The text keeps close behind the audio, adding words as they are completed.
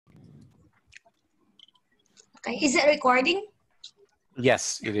Okay, is it recording?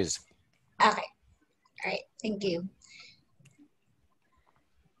 Yes, it is. Okay, all right, thank you.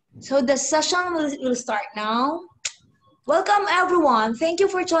 So the session will start now. Welcome everyone. Thank you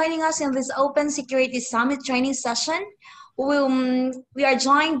for joining us in this Open Security Summit training session. We are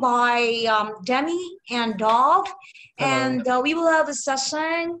joined by Demi and Dov, and we will have a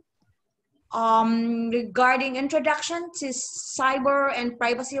session regarding introduction to cyber and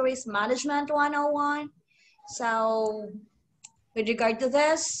privacy risk management 101. So with regard to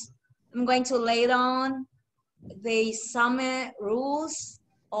this, I'm going to lay down the summit rules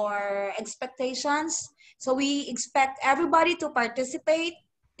or expectations. So we expect everybody to participate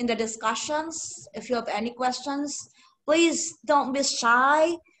in the discussions. If you have any questions, please don't be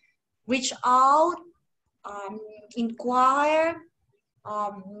shy. Reach out, inquire,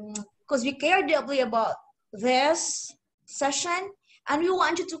 because we care deeply about this session, and we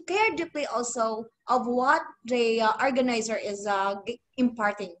want you to care deeply also of what the organizer is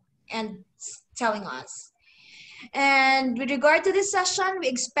imparting and telling us. And with regard to this session, we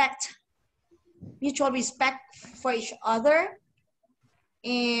expect mutual respect for each other,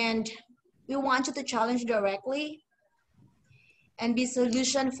 and we want you to challenge directly and be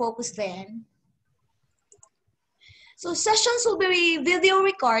solution focused then. So sessions will be video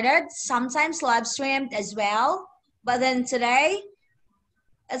recorded, sometimes live streamed as well. But then today,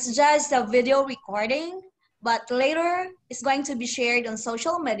 it's just a video recording, but later it's going to be shared on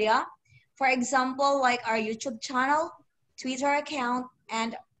social media. For example, like our YouTube channel, Twitter account,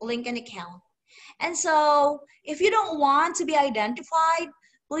 and LinkedIn account. And so if you don't want to be identified,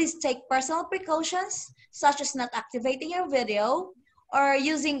 please take personal precautions, such as not activating your video or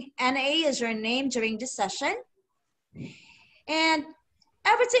using NA as your name during this session. And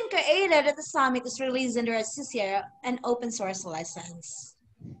everything created at the summit is released under a CCR and open source license.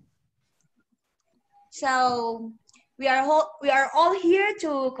 So we are all here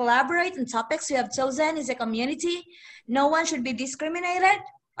to collaborate on topics we have chosen as a community. No one should be discriminated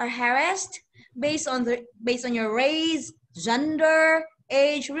or harassed based on your race, gender,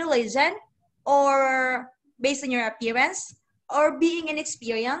 age, religion, or based on your appearance, or being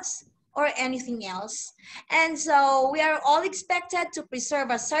inexperienced, or anything else. And so we are all expected to preserve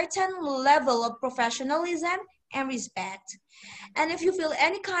a certain level of professionalism and respect. And if you feel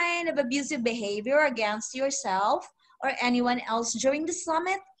any kind of abusive behavior against yourself or anyone else during the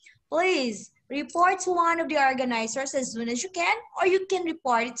summit, please report to one of the organizers as soon as you can, or you can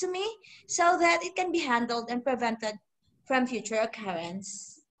report it to me so that it can be handled and prevented from future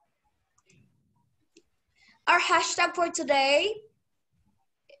occurrence. Our hashtag for today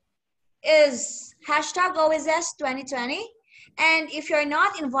is hashtag OSS 2020. And if you're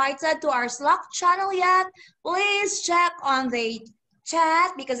not invited to our Slack channel yet, please check on the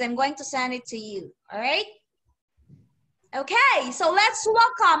chat because I'm going to send it to you, all right? Okay, so let's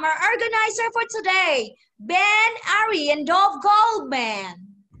welcome our organizer for today, Ben-Ari and Dov Goldman.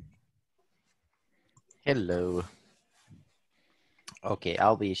 Hello. Okay,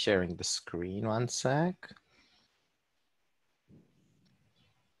 I'll be sharing the screen one sec.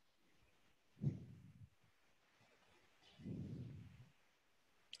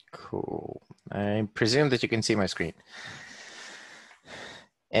 Cool. I presume that you can see my screen.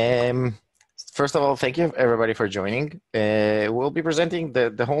 First of all, thank you everybody for joining. We'll be presenting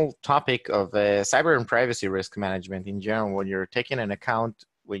the whole topic of cyber and privacy risk management in general when you're taking an account,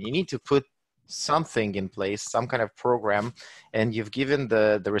 when you need to put something in place, some kind of program, and you've given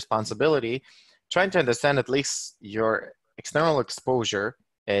the responsibility, trying to understand at least your external exposure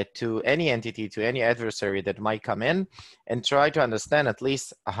to any entity, to any adversary that might come in, and try to understand at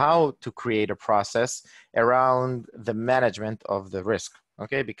least how to create a process around the management of the risk.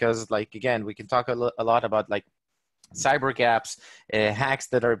 Okay, because like, again, we can talk a lot about like cyber gaps, hacks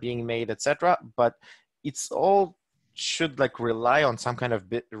that are being made, etc. But it's all should like rely on some kind of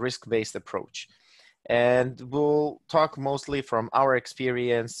risk-based approach. And we'll talk mostly from our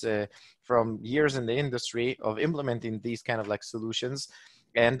experience from years in the industry of implementing these kind of like solutions,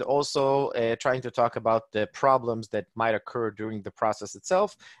 and also trying to talk about the problems that might occur during the process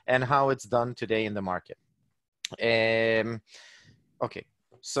itself and how it's done today in the market. Okay,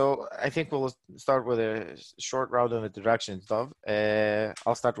 so I think we'll start with a short round of introductions, Dov.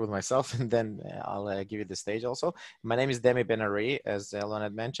 I'll start with myself and then I'll give you the stage also. My name is Demi Ben-Ari, as Alona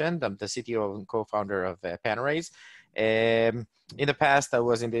had mentioned. I'm the CTO and co-founder of Reyes. In the past, I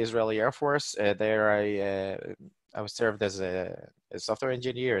was in the Israeli Air Force. There I was served as a software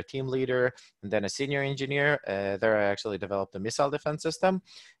engineer, a team leader, and then a senior engineer. There I actually developed a missile defense system.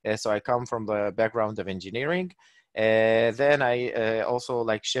 So I come from the background of engineering. Then I also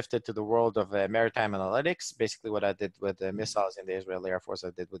like shifted to the world of maritime analytics. Basically, what I did with the missiles in the Israeli Air Force,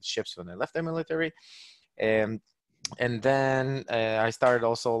 I did with ships when I left the military. And then I started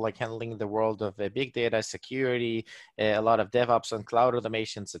also like handling the world of big data security, a lot of DevOps and cloud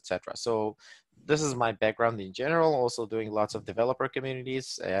automations, etc. So this is my background in general, also doing lots of developer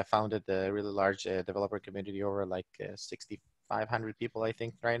communities. I founded a really large developer community over like 6,500 people, I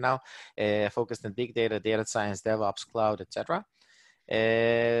think, right now, focused on big data, data science, DevOps, cloud, etc.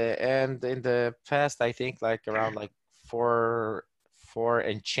 And in the past, I think like around like four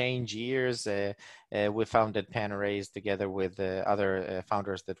and change years, we founded Reyes together with other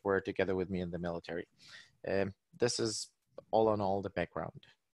founders that were together with me in the military. This is all in all the background.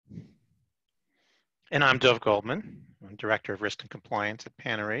 And I'm Dov Goldman. I'm Director of Risk and Compliance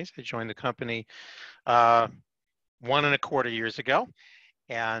at Reyes. I joined the company 1.25 years ago.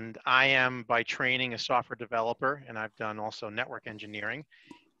 And I am by training a software developer, and I've done also network engineering.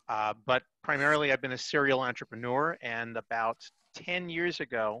 But primarily I've been a serial entrepreneur, and about 10 years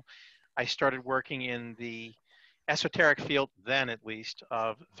ago, I started working in the esoteric field, then at least,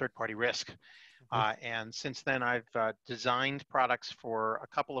 of third-party risk. And since then, I've designed products for a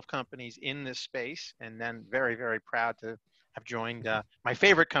couple of companies in this space, and then very, very proud to have joined my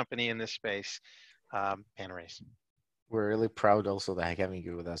favorite company in this space, Reyes. We're really proud also that having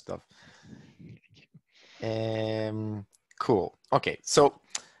you with us, Dov. Cool. Okay, so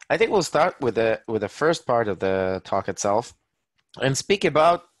I think we'll start with the first part of the talk itself and speak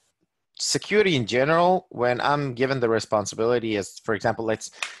about security in general. When I'm given the responsibility as, for example, let's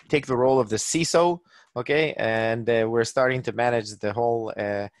take the role of the CISO, okay, and we're starting to manage the whole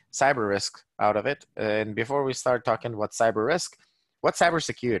cyber risk out of it. And before we start talking about cyber risk, what's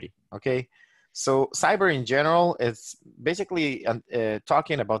cybersecurity, okay? So cyber in general is basically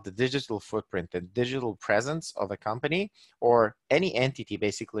talking about the digital footprint, the digital presence of a company or any entity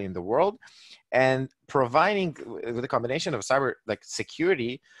basically in the world, and providing with a combination of cyber like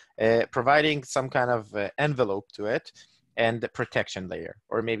security, providing some kind of envelope to it and the protection layer,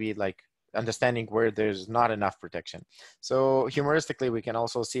 or maybe like understanding where there's not enough protection. So humoristically, we can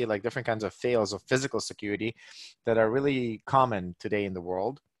also see like different kinds of fails of physical security that are really common today in the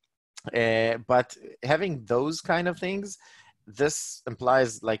world. But having those kind of things, this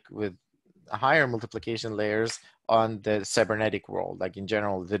implies like with higher multiplication layers on the cybernetic world, like in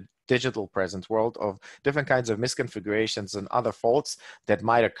general, the digital presence world of different kinds of misconfigurations and other faults that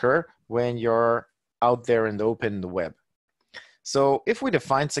might occur when you're out there in the open web. So if we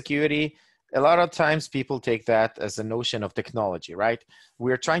define security, a lot of times people take that as a notion of technology, right?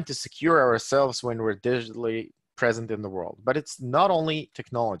 We're trying to secure ourselves when we're digitally present in the world, but it's not only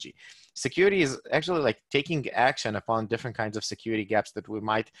technology. Security is actually like taking action upon different kinds of security gaps that we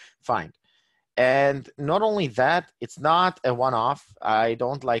might find. And not only that, it's not a one-off. I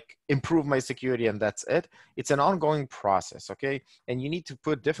don't like improve my security and that's it. It's an ongoing process, okay? And you need to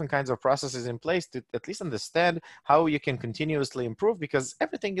put different kinds of processes in place to at least understand how you can continuously improve, because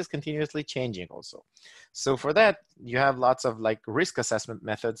everything is continuously changing also. So for that, you have lots of like risk assessment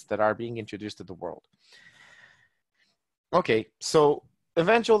methods that are being introduced to the world. Okay, so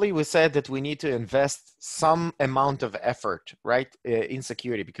eventually we said that we need to invest some amount of effort, right, in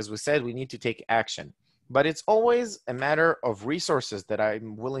security, because we said we need to take action. But it's always a matter of resources that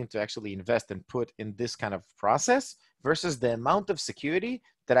I'm willing to actually invest and put in this kind of process versus the amount of security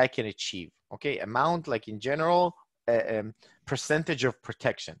that I can achieve, okay? Amount, like in general, percentage of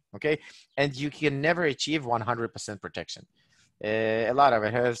protection, okay? And you can never achieve 100% protection. A lot of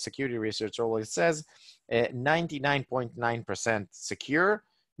it has security research always says 99.9% secure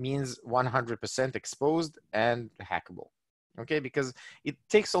means 100% exposed and hackable. Okay, because it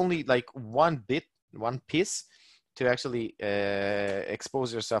takes only like one piece to actually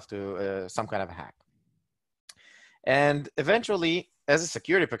expose yourself to some kind of hack. And eventually, as a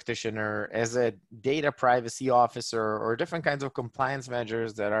security practitioner, as a data privacy officer, or different kinds of compliance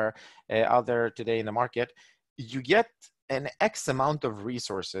measures that are out there today in the market, you get an X amount of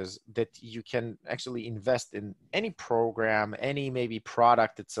resources that you can actually invest in any program, any maybe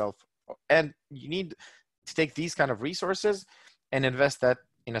product itself. And you need to take these kind of resources and invest that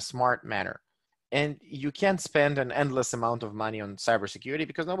in a smart manner. And you can't spend an endless amount of money on cybersecurity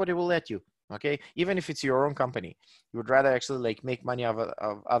because nobody will let you, okay? Even if it's your own company, you would rather actually like make money of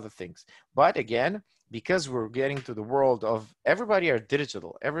other things. But again, because we're getting to the world of everybody are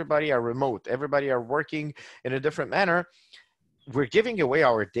digital, everybody are remote, everybody are working in a different manner, we're giving away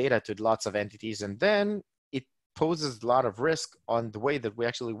our data to lots of entities, and then it poses a lot of risk on the way that we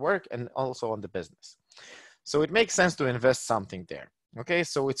actually work and also on the business. So it makes sense to invest something there. Okay,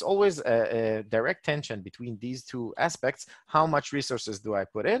 so it's always a direct tension between these two aspects. How much resources do I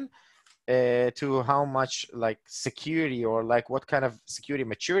put in to how much like security or like what kind of security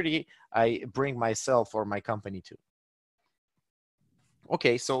maturity I bring myself or my company to.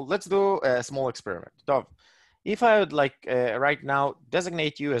 Okay, so let's do a small experiment. Dov, if I would like right now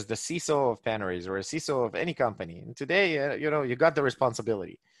designate you as the CISO of Ben-Ari's or a CISO of any company, and today, you know, you got the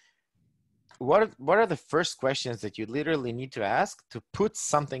responsibility. What are the first questions that you literally need to ask to put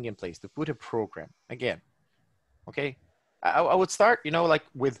something in place, to put a program? Again, okay, I would start, you know, like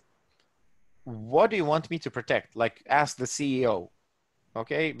with what do you want me to protect? Like ask the CEO,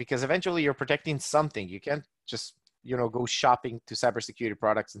 okay? Because eventually you're protecting something. You can't just, you know, go shopping to cybersecurity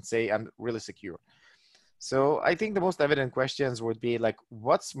products and say, I'm really secure. So I think the most evident questions would be like,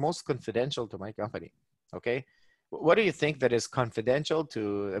 what's most confidential to my company? Okay. What do you think that is confidential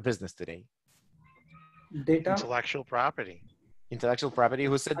to a business today? Data. Intellectual property. Intellectual property.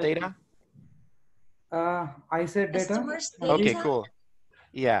 Who said data? I said data. Customers' data. Okay, cool.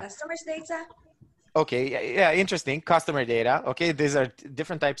 Yeah. Customers' data. Okay, yeah, interesting. Customer data. Okay, these are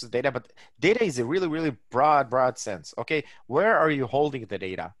different types of data, but data is a really, really broad sense. Okay, where are you holding the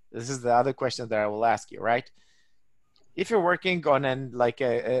data? This is the other question that I will ask you, right? If you're working on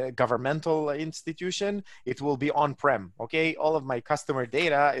a governmental institution, it will be on-prem. Okay, all of my customer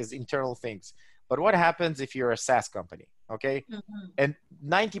data is internal things. But what happens if you're a SaaS company? Okay, and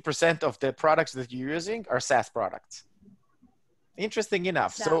 90% of the products that you're using are SaaS products. Interesting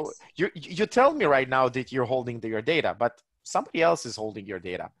enough. So you tell me right now that you're holding your data, but somebody else is holding your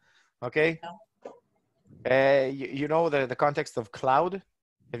data. Okay. You know the context of cloud.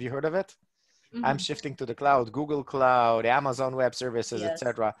 Have you heard of it? I'm shifting to the cloud, Google Cloud, Amazon Web Services,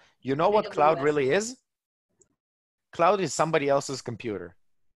 etc. You know what cloud really is? Cloud is somebody else's computer.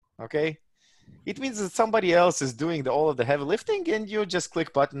 Okay. It means that somebody else is doing all of the heavy lifting and you just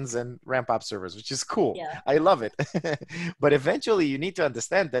click buttons and ramp up servers, which is cool. Yeah. I love it. But eventually you need to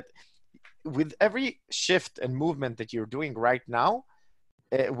understand that with every shift and movement that you're doing right now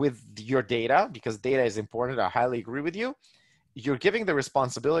with your data, because data is important, I highly agree with you, you're giving the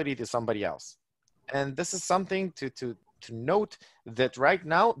responsibility to somebody else. And this is something to note that right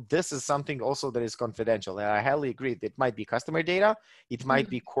now, this is something also that is confidential. And I highly agree. It might be customer data. It might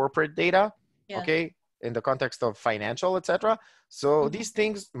be corporate data. Yeah. Okay, in the context of financial, etc. So these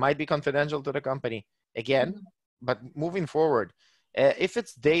things might be confidential to the company again, but moving forward, if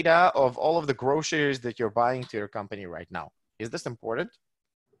it's data of all of the groceries that you're buying to your company right now, is this important?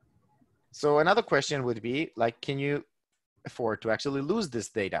 So another question would be like, can you afford to actually lose this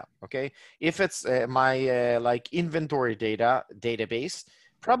data? Okay, if it's my like inventory data database,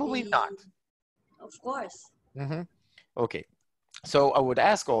 probably not. Of course. Okay, so I would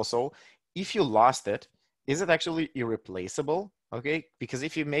ask also, if you lost it, is it actually irreplaceable? Okay, because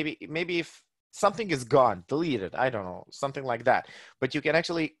if you maybe if something is gone, deleted, I don't know, something like that, but you can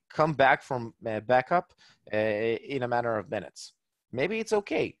actually come back from backup in a matter of minutes. Maybe it's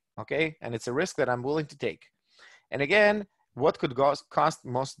okay, okay, and it's a risk that I'm willing to take. And again, what could cost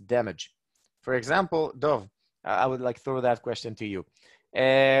most damage? For example, Dov, I would like throw that question to you.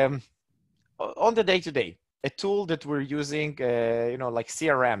 On the day-to-day, a tool that we're using, you know, like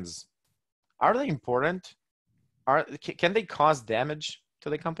CRMs, are they important? Can they cause damage to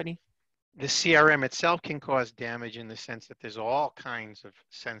the company? The CRM itself can cause damage in the sense that there's all kinds of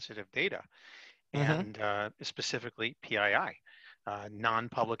sensitive data, and specifically PII,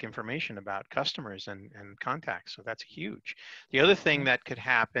 non-public information about customers and contacts. So that's huge. The other thing that could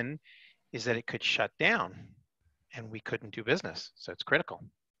happen is that it could shut down and we couldn't do business. So it's critical.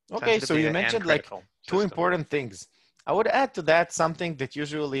 Okay, so you mentioned like two important things. I would add to that something that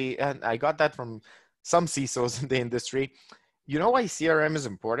usually, and I got that from some CISOs in the industry. You know why CRM is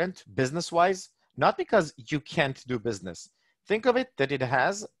important business-wise? Not because you can't do business. Think of it that it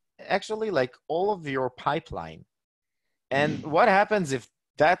has actually like all of your pipeline. And what happens if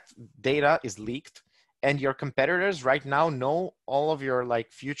that data is leaked and your competitors right now know all of your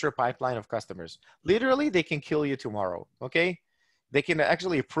like future pipeline of customers? Literally, they can kill you tomorrow, okay? They can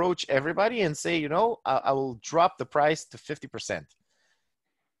actually approach everybody and say, you know, I will drop the price to 50%.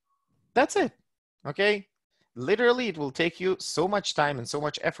 That's it, okay? Literally, it will take you so much time and so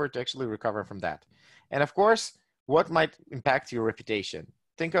much effort to actually recover from that. And of course, what might impact your reputation?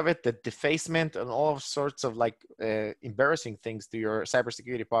 Think of it, the defacement and all sorts of like embarrassing things to your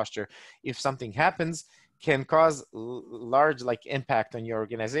cybersecurity posture. If something happens, can cause large like impact on your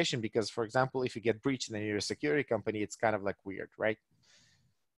organization because, for example, if you get breached and you're a security company, it's kind of like weird, right?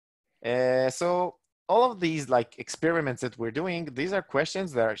 So all of these like experiments that we're doing, these are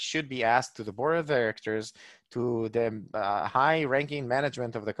questions that should be asked to the board of directors to the high-ranking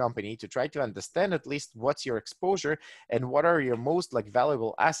management of the company to try to understand at least what's your exposure and what are your most like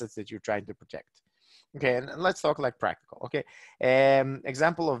valuable assets that you're trying to protect. Okay, and let's talk like practical. Okay,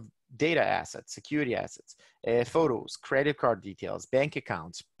 example of data assets, security assets, photos, credit card details, bank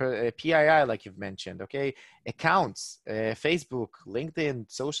accounts, PII, like you've mentioned. Okay, accounts, Facebook, LinkedIn,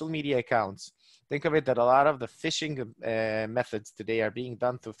 social media accounts. Think of it that a lot of the phishing methods today are being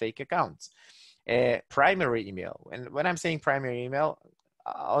done through fake accounts. Primary email, and when I'm saying primary email,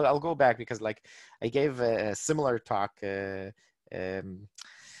 I'll go back because like I gave a similar talk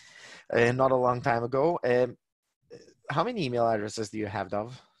not a long time ago. How many email addresses do you have,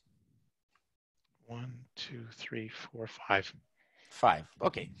 Dov? 1, 2, 3, 4, 5. 5.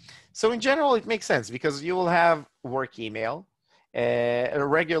 Okay. So in general, it makes sense because you will have work email, a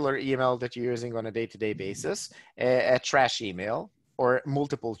regular email that you're using on a day-to-day basis, a trash email or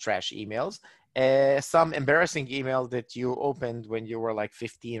multiple trash emails, some embarrassing email that you opened when you were like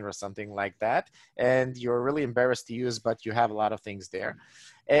 15 or something like that, and you're really embarrassed to use, but you have a lot of things there.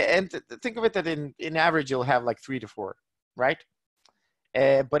 And think of it that in average, you'll have like 3 to 4, right?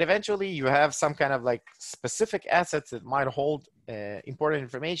 But eventually you have some kind of like specific assets that might hold important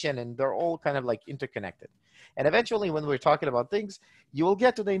information, and they're all kind of like interconnected. And eventually when we're talking about things, you will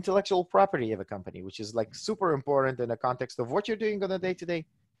get to the intellectual property of a company, which is like super important in the context of what you're doing on a day-to-day.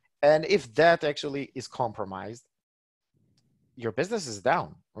 And if that actually is compromised, your business is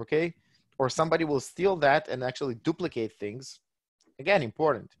down, okay? Or somebody will steal that and actually duplicate things. Again,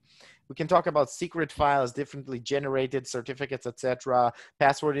 important. We can talk about secret files, differently generated certificates, etc.,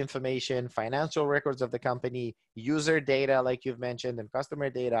 password information, financial records of the company, user data, like you've mentioned, and customer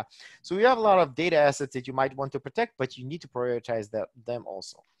data. So we have a lot of data assets that you might want to protect, but you need to prioritize them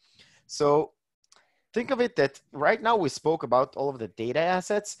also. So think of it that right now we spoke about all of the data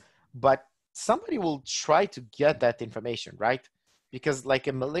assets, but somebody will try to get that information, right? Because like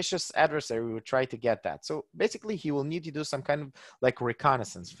a malicious adversary will try to get that. So basically he will need to do some kind of like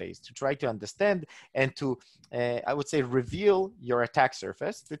reconnaissance phase to try to understand and to, I would say, reveal your attack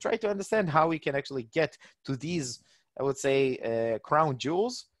surface to try to understand how we can actually get to these, I would say, crown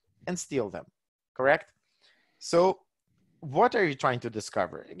jewels and steal them, correct? So what are you trying to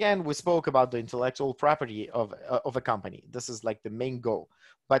discover? Again, we spoke about the intellectual property of a company. This is like the main goal,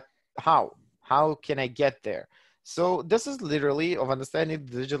 but how? How can I get there? So this is literally of understanding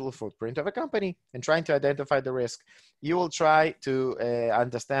the digital footprint of a company and trying to identify the risk. You will try to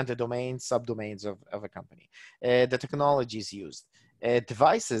understand the domains, subdomains of a company, the technologies used,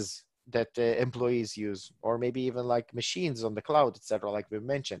 devices that employees use, or maybe even like machines on the cloud, etc., like we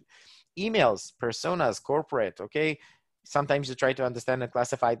mentioned, emails, personas, corporate, okay? Sometimes you try to understand and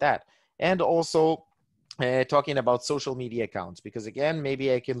classify that. And also talking about social media accounts, because again,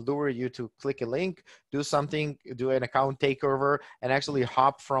 maybe I can lure you to click a link, do something, do an account takeover, and actually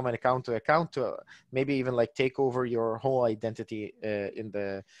hop from an account to maybe even like take over your whole identity in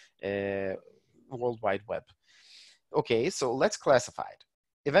the World Wide Web. Okay, so let's classify it.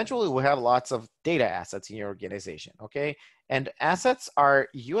 Eventually, we'll have lots of data assets in your organization, okay? And assets are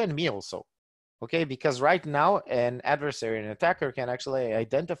you and me also. Okay, because right now an adversary, an attacker can actually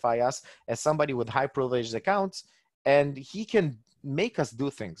identify us as somebody with high privileged accounts, and he can make us do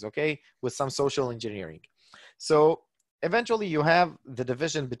things, okay, with some social engineering. So eventually you have the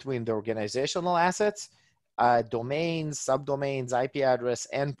division between the organizational assets, domains, subdomains, IP address,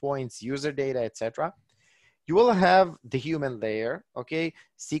 endpoints, user data, etc. You will have the human layer, okay?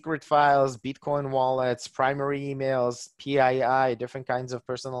 Secret files, Bitcoin wallets, primary emails, PII, different kinds of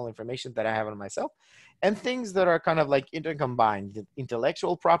personal information that I have on myself, and things that are kind of like intercombined, the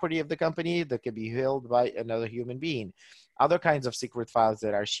intellectual property of the company that can be held by another human being, other kinds of secret files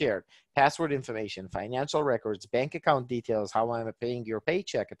that are shared, password information, financial records, bank account details, how I'm paying your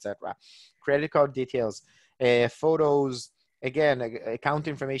paycheck, etc., credit card details, photos, again, account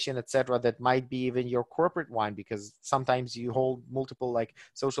information, etc., that might be even your corporate one, because sometimes you hold multiple like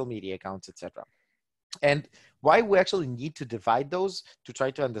social media accounts, etc. And why we actually need to divide those to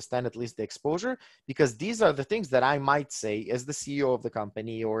try to understand at least the exposure, because these are the things that I might say as the CEO of the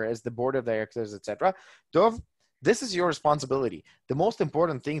company or as the board of directors, etc. Dov, this is your responsibility. The most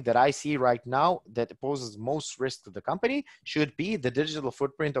important thing that I see right now that poses most risk to the company should be the digital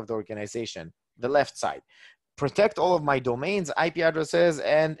footprint of the organization, the left side. Protect all of my domains, IP addresses,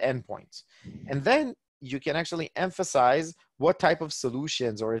 and endpoints. And then you can actually emphasize what type of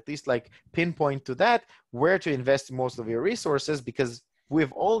solutions, or at least like pinpoint to that, where to invest most of your resources, because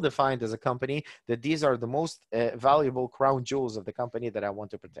we've all defined as a company that these are the most valuable crown jewels of the company that I want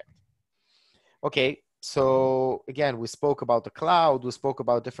to protect. Okay, So again, we spoke about the cloud, we spoke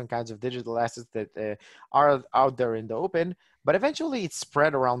about different kinds of digital assets that are out there in the open, but eventually it's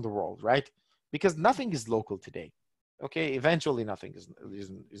spread around the world, right? Because nothing is local today. Okay, eventually nothing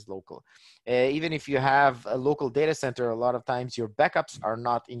is local. Even if you have a local data center, a lot of times your backups are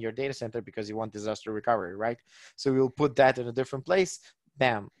not in your data center because you want disaster recovery, right? So you'll put that in a different place,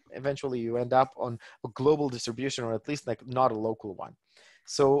 bam, eventually you end up on a global distribution, or at least like not a local one.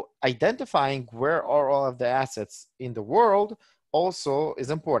 So identifying where are all of the assets in the world also is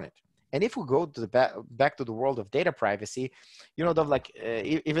important. And if we go to the back to the world of data privacy, you know, like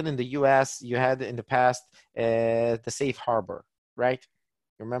even in the US, you had in the past the safe harbor, right?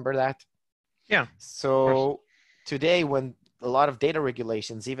 You remember that? Yeah. So today, when a lot of data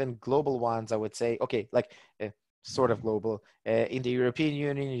regulations, even global ones, I would say, okay, like sort of global, in the European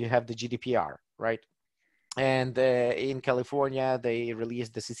Union, you have the GDPR, right? And in California, they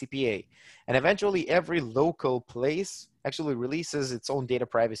released the CCPA. And eventually every local place actually releases its own data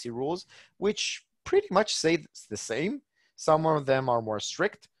privacy rules, which pretty much say it's the same. Some of them are more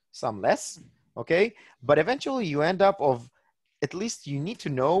strict, some less, okay? But eventually you end up of, at least you need to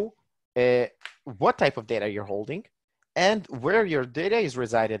know what type of data you're holding and where your data is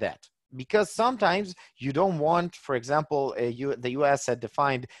resided at. Because sometimes you don't want, for example, the US had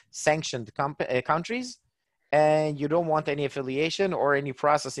defined sanctioned countries, and you don't want any affiliation or any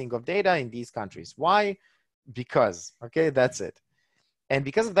processing of data in these countries. Why? Because, okay, that's it. And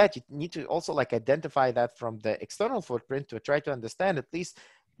because of that, you need to also like identify that from the external footprint to try to understand at least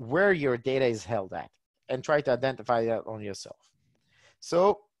where your data is held at and try to identify that on yourself.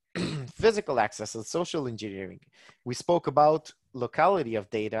 So physical access and social engineering. We spoke about locality of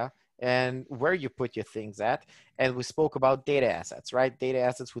data and where you put your things at. And we spoke about data assets, right? Data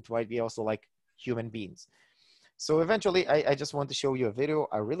assets, which might be also like human beings. So eventually, I just want to show you a video.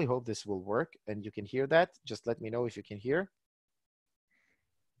 I really hope this will work and you can hear that. Just let me know if you can hear.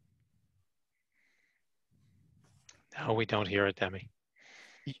 No, we don't hear it, Demi.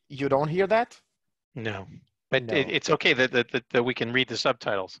 You don't hear that? No, but No. it's okay that we can read the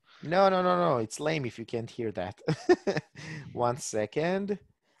subtitles. No. It's lame if you can't hear that. 1 second.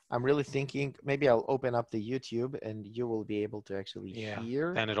 I'm really thinking maybe I'll open up the YouTube and you will be able to actually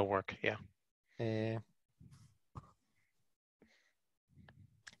hear. Then it'll work. Yeah.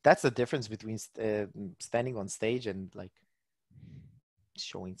 That's the difference between standing on stage and like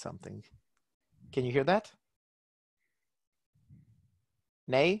showing something. Can you hear that?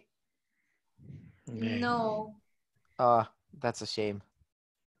 Nay? No. That's a shame.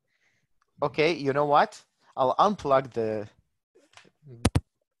 Okay, you know what? I'll unplug the.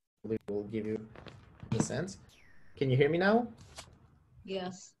 Will give you a sense. Can you hear me now?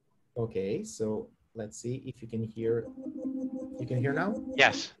 Yes. Okay, so let's see if you can hear. You can hear now?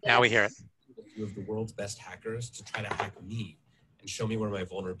 Yes, now we hear it. A few of the world's best hackers to try to hack me and show me where my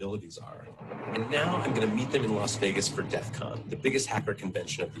vulnerabilities are. And now I'm going to meet them in Las Vegas for DEF CON, the biggest hacker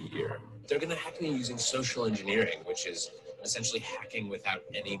convention of the year. They're going to hack me using social engineering, which is essentially hacking without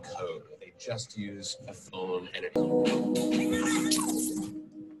any code. They just use a phone and a...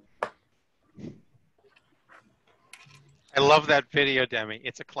 I love that video, Demi.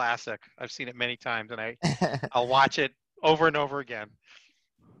 It's a classic. I've seen it many times, and I'll watch it over and over again.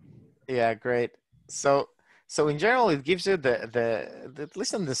 Yeah, great. So in general, it gives you the at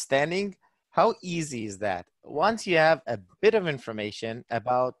least understanding how easy is that. Once you have a bit of information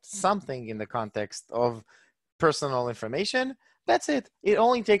about something in the context of personal information, that's it. It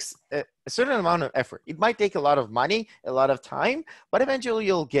only takes a certain amount of effort. It might take a lot of money, a lot of time, but eventually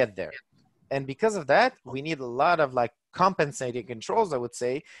you'll get there. And because of that, we need a lot of like compensating controls, I would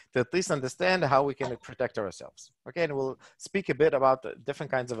say, to at least understand how we can protect ourselves. Okay, and we'll speak a bit about the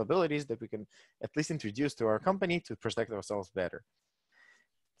different kinds of abilities that we can at least introduce to our company to protect ourselves better.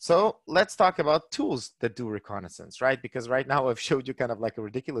 So let's talk about tools that do reconnaissance, right? Because right now I've showed you kind of like a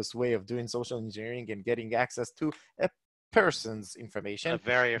ridiculous way of doing social engineering and getting access to a person's information. A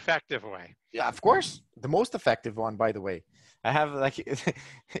very effective way. Yeah, of course. The most effective one, by the way. I have like,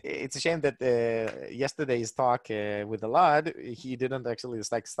 it's a shame that yesterday's talk with Alad, he didn't actually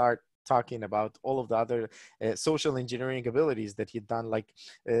just like start talking about all of the other social engineering abilities that he'd done, like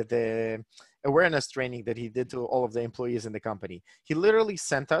the awareness training that he did to all of the employees in the company. He literally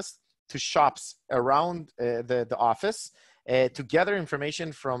sent us to shops around the office to gather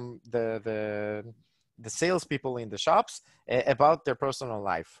information from the salespeople in the shops about their personal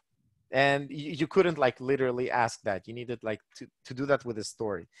life. And you couldn't like literally ask that. You needed like to do that with a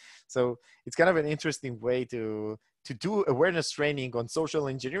story. So it's kind of an interesting way to do awareness training on social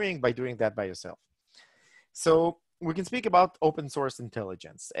engineering by doing that by yourself. So we can speak about open source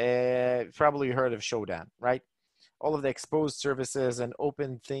intelligence. Probably you heard of Shodan, right? All of the exposed services and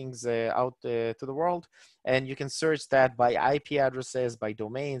open things out to the world. And you can search that by IP addresses, by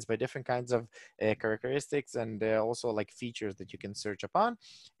domains, by different kinds of characteristics, and also like features that you can search upon,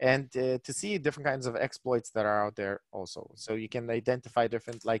 and to see different kinds of exploits that are out there also. So you can identify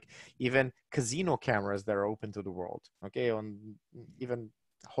different, like even casino cameras that are open to the world, okay, on even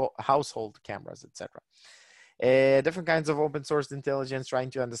household cameras, etc. Different kinds of open source intelligence,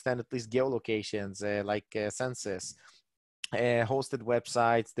 trying to understand at least geolocations, like census, hosted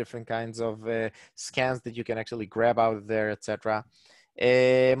websites, different kinds of scans that you can actually grab out of there, etc.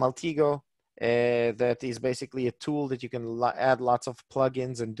 Maltigo, that is basically a tool that you can add lots of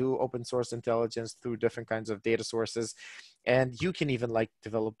plugins and do open source intelligence through different kinds of data sources. And you can even like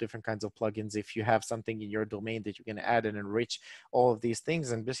develop different kinds of plugins if you have something in your domain that you can add and enrich all of these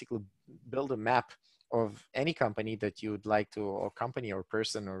things, and basically build a map of any company that you would like to, or company or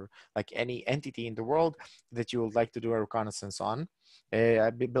person, or like any entity in the world that you would like to do a reconnaissance on.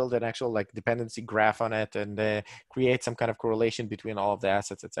 Build an actual like dependency graph on it, and create some kind of correlation between all of the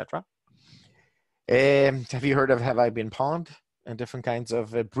assets, etc. Have you heard of Have I Been Pawned? And different kinds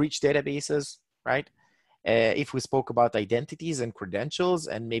of breach databases, right? If we spoke about identities and credentials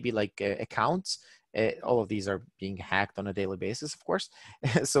and maybe like accounts, all of these are being hacked on a daily basis, of course.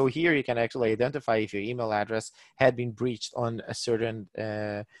 So here you can actually identify if your email address had been breached on a certain,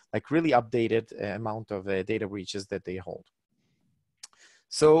 like really updated amount of data breaches that they hold.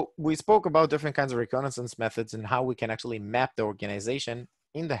 So we spoke about different kinds of reconnaissance methods and how we can actually map the organization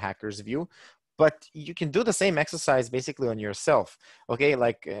in the hacker's view. But you can do the same exercise basically on yourself, okay?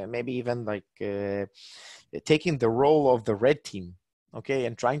 Like maybe even like taking the role of the red team, okay,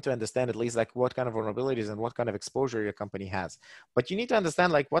 and trying to understand at least like what kind of vulnerabilities and what kind of exposure your company has. But you need to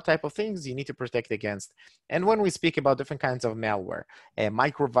understand like what type of things you need to protect against. And when we speak about different kinds of malware,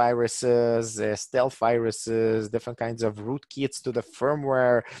 microviruses, stealth viruses, different kinds of rootkits to the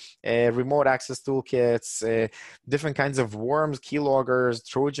firmware, remote access toolkits, different kinds of worms, keyloggers,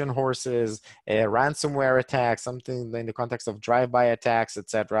 Trojan horses, ransomware attacks, something in the context of drive-by attacks,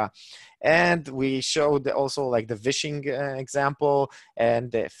 etc. And we showed also like the phishing example,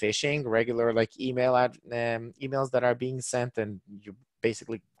 and phishing, regular like emails that are being sent, and you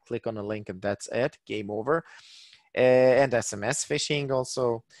basically click on a link and that's it, game over. And SMS phishing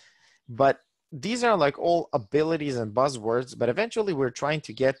also. But these are like all abilities and buzzwords, but eventually we're trying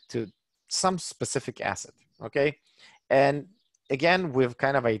to get to some specific asset, okay? And again, we've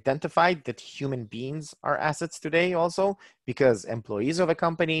kind of identified that human beings are assets today also, because employees of a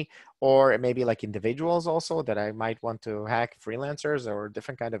company, or maybe like individuals also that I might want to hack, freelancers or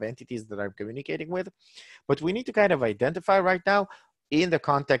different kind of entities that I'm communicating with. But we need to kind of identify right now in the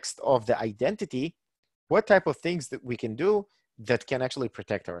context of the identity, what type of things that we can do that can actually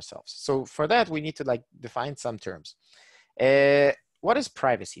protect ourselves. So for that, we need to like define some terms. What is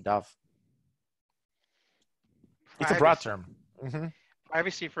privacy, Dov? It's a broad term. Mm-hmm.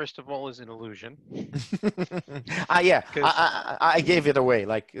 Privacy, first of all, is an illusion. Yeah, I gave it away.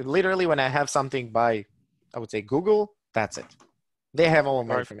 Like literally when I have something by, I would say Google, that's it. They have all of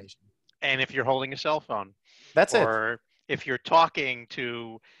my information. And if you're holding a cell phone. That's it. Or if you're talking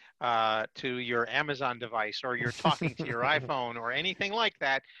to your Amazon device, or you're talking to your iPhone or anything like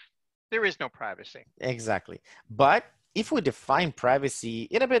that, there is no privacy. Exactly. But if we define privacy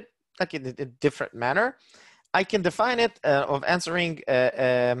in a bit like in a different manner, I can define it of answering,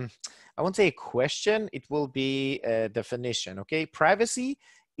 I won't say a question, it will be a definition, okay? Privacy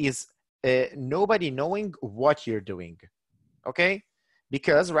is nobody knowing what you're doing, okay?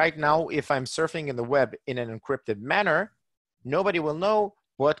 Because right now, if I'm surfing in the web in an encrypted manner, nobody will know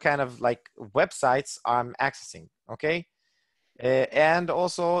what kind of like websites I'm accessing, okay? And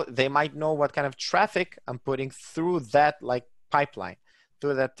also they might know what kind of traffic I'm putting through that like pipeline,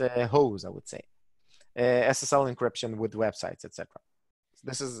 through that hose, I would say. SSL encryption with websites, etc.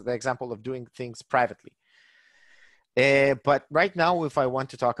 This is the example of doing things privately. But right now, if I want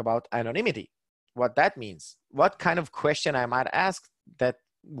to talk about anonymity, what that means, what kind of question I might ask that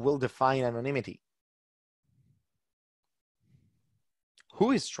will define anonymity?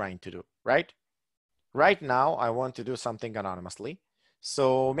 Who is trying to do, right? Right now, I want to do something anonymously.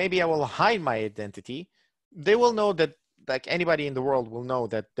 So maybe I will hide my identity. They will know that, like anybody in the world will know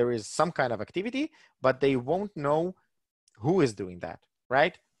that there is some kind of activity, but they won't know who is doing that,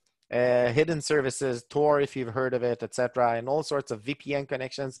 right? Hidden services, Tor, if you've heard of it, etc., and all sorts of VPN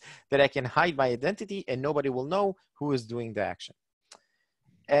connections that I can hide my identity and nobody will know who is doing the action.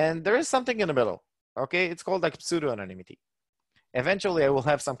 And there is something in the middle, okay? It's called like pseudo-anonymity. Eventually, I will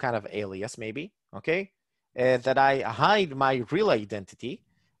have some kind of alias, maybe, okay? that I hide my real identity,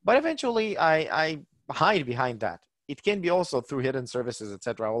 but eventually I hide behind that. It can be also through hidden services,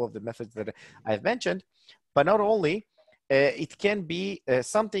 etc., all of the methods that I've mentioned, but not only, it can be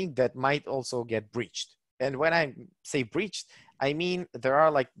something that might also get breached. And when I say breached, I mean there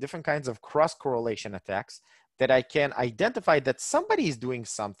are like different kinds of cross-correlation attacks that I can identify that somebody is doing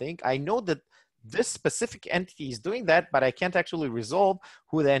something. I know that this specific entity is doing that, but I can't actually resolve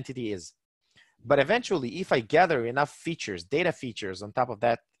who the entity is. But eventually, if I gather enough features, data features on top of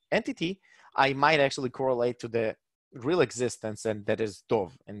that entity, I might actually correlate to the real existence, and that is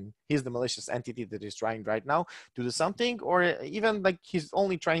Dov. And he's the malicious entity that is trying right now to do something, or even like he's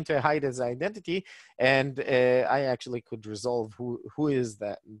only trying to hide his identity, and I actually could resolve who is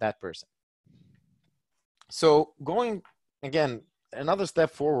that person. So going, again, another step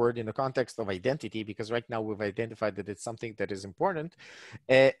forward in the context of identity, because right now we've identified that it's something that is important.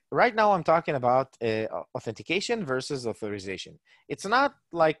 Right now I'm talking about authentication versus authorization. It's not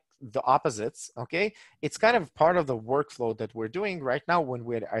like the opposites, okay? It's kind of part of the workflow that we're doing right now when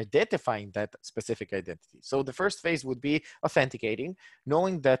we're identifying that specific identity. So the first phase would be authenticating,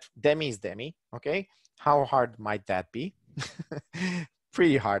 knowing that Demi is Demi, okay? How hard might that be?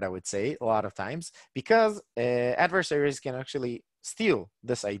 Pretty hard, I would say, a lot of times, because adversaries can actually steal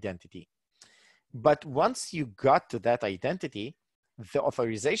this identity. But once you got to that identity, the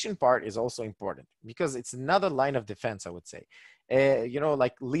authorization part is also important, because it's another line of defense, I would say. You know,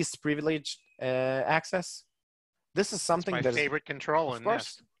 like least privileged access. This is something my that favorite control in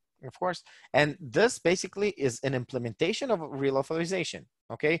NIST. Of course. And this basically is an implementation of real authorization,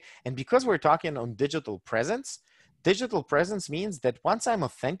 okay? And because we're talking on digital presence means that once I'm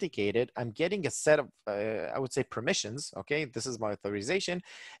authenticated, I'm getting a set of, I would say, permissions, okay? This is my authorization,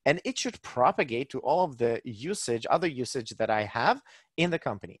 and it should propagate to all of the usage, other usage that I have in the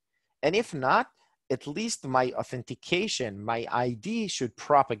company. And if not, at least my authentication, my ID should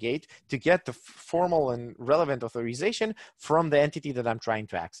propagate to get the formal and relevant authorization from the entity that I'm trying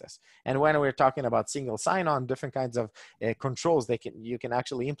to access. And when we're talking about single sign-on, different kinds of controls that you can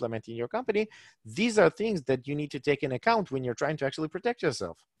actually implement in your company, these are things that you need to take in account when you're trying to actually protect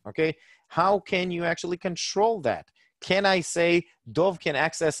yourself, okay? How can you actually control that? Can I say Dov can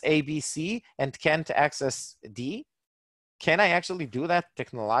access A, B, C and can't access D? Can I actually do that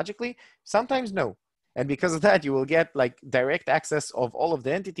technologically? Sometimes no. And because of that, you will get like direct access of all of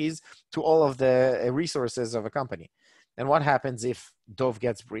the entities to all of the resources of a company. And what happens if Dov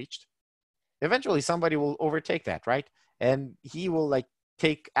gets breached? Eventually somebody will overtake that, right? And he will like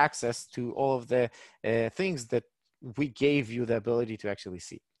take access to all of the things that we gave you the ability to actually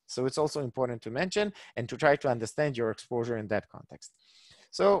see. So it's also important to mention and to try to understand your exposure in that context.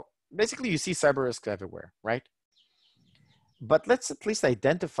 So basically you see cyber risk everywhere, right? But let's at least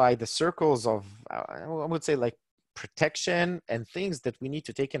identify the circles of, I would say, like protection and things that we need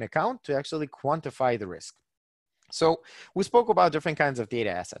to take in account to actually quantify the risk. So we spoke about different kinds of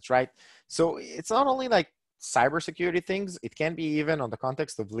data assets, right? So it's not only like cybersecurity things, it can be even on the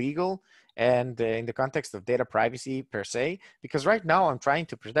context of legal and in the context of data privacy per se, because right now I'm trying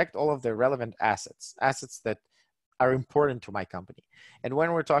to protect all of the relevant assets that are important to my company. And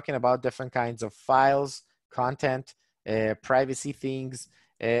when we're talking about different kinds of files, content, privacy things.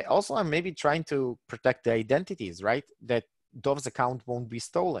 Also, I'm maybe trying to protect the identities, right? That Dov's account won't be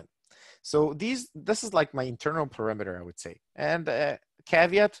stolen. So this is like my internal perimeter, I would say. And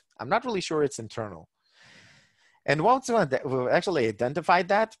caveat, I'm not really sure it's internal. And once we've actually identified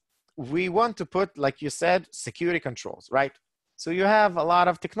that, we want to put, like you said, security controls, right? So you have a lot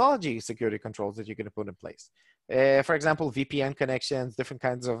of technology security controls that you're going to put in place. For example, VPN connections, different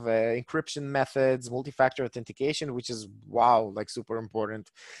kinds of encryption methods, multi-factor authentication, which is, wow, like super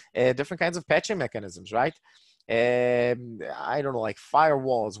important. Different kinds of patching mechanisms, right? I don't know, like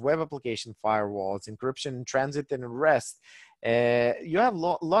firewalls, web application firewalls, encryption, transit, and rest. You have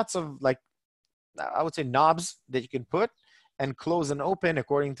lots of, like, I would say, knobs that you can put and close and open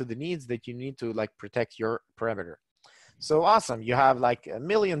according to the needs that you need to like protect your perimeter. So awesome. You have like a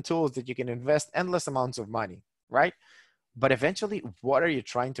million tools that you can invest endless amounts of money, right? But eventually, what are you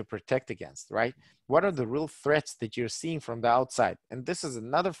trying to protect against, right? What are the real threats that you're seeing from the outside? And this is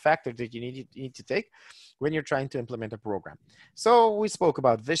another factor that you need to take when you're trying to implement a program. So we spoke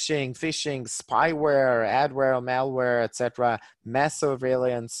about phishing, spyware, adware, malware, etc., mass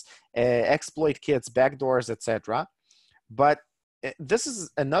surveillance, exploit kits, backdoors, etc. But this is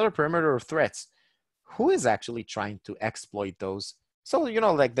another perimeter of threats. Who is actually trying to exploit those? So, you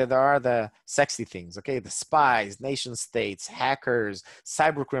know, like there are the sexy things, okay? The spies, nation states, hackers,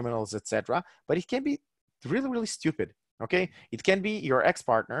 cyber criminals, etc. But it can be really, really stupid, Okay, it can be your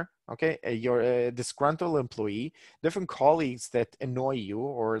ex-partner, okay, your disgruntled employee, different colleagues that annoy you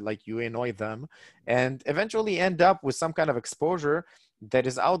or like you annoy them, and eventually end up with some kind of exposure that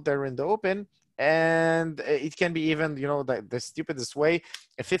is out there in the open. And it can be even, you know, the stupidest way,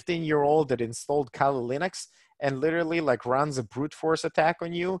 a 15-year-old that installed Kali Linux and literally like runs a brute force attack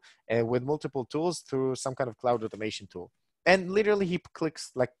on you with multiple tools through some kind of cloud automation tool. And literally he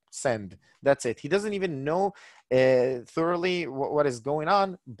clicks like send. That's it. He doesn't even know thoroughly what is going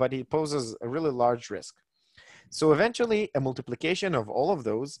on, but he poses a really large risk. So eventually a multiplication of all of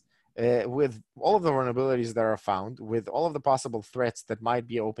those with all of the vulnerabilities that are found, with all of the possible threats that might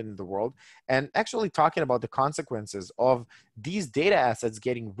be open in the world, and actually talking about the consequences of these data assets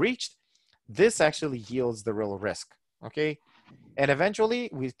getting breached, this actually yields the real risk, okay? And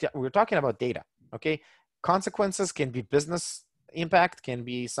eventually we're talking about data, okay? Consequences can be business impact, can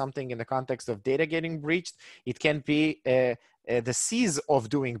be something in the context of data getting breached. It can be the cease of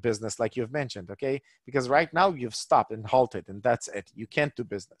doing business, like you've mentioned, okay? Because right now you've stopped and halted, and that's it. You can't do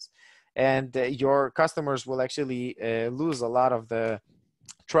business. And your customers will actually lose a lot of the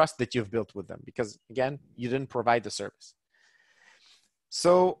trust that you've built with them because, again, you didn't provide the service.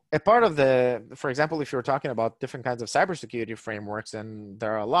 So a part of the, for example, if you're talking about different kinds of cybersecurity frameworks, and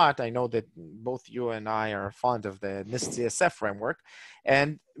there are a lot, I know that both you and I are fond of the NIST CSF framework,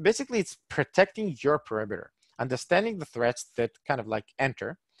 and basically it's protecting your perimeter, understanding the threats that kind of like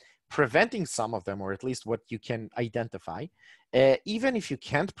enter, preventing some of them, or at least what you can identify, even if you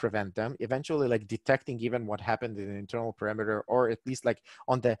can't prevent them, eventually like detecting even what happened in the internal perimeter, or at least like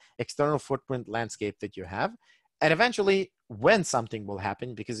on the external footprint landscape that you have. And eventually, when something will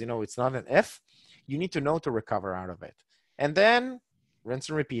happen, because, you know, it's not an if, you need to know to recover out of it. And then rinse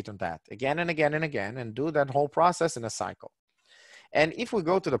and repeat on that again and again and again, and do that whole process in a cycle. And if we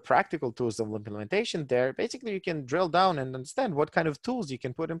go to the practical tools of implementation there, basically you can drill down and understand what kind of tools you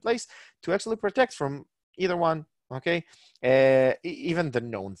can put in place to actually protect from either one, okay? Even the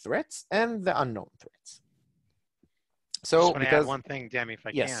known threats and the unknown threats. So, I just want to add one thing, Demi, if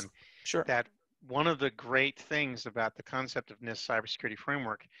I yes, can. sure. That one of the great things about the concept of NIST cybersecurity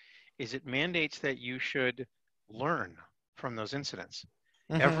framework is it mandates that you should learn from those incidents.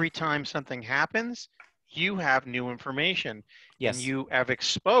 Mm-hmm. Every time something happens, you have new information, yes. and you have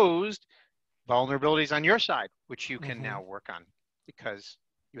exposed vulnerabilities on your side, which you can now work on because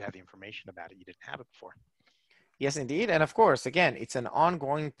you have the information about it. You didn't have it before. Yes, indeed. And of course, again, it's an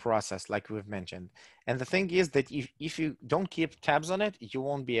ongoing process, like we've mentioned. And the thing is that if you don't keep tabs on it, you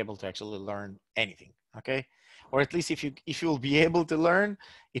won't be able to actually learn anything, okay? Or at least if you'll be able to learn,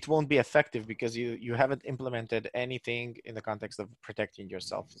 it won't be effective because you haven't implemented anything in the context of protecting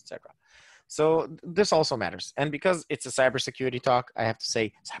yourself, etc. So this also matters. And because it's a cybersecurity talk, I have to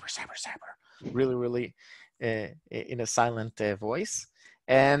say cyber, really, really in a silent voice.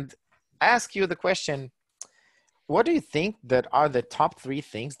 And ask you the question, what do you think that are the top 3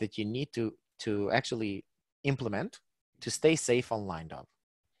 things that you need to actually implement to stay safe online, Dov?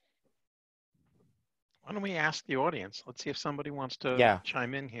 Why don't we ask the audience? Let's see if somebody wants to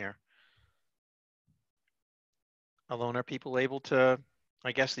chime in here. Alona, are people able to,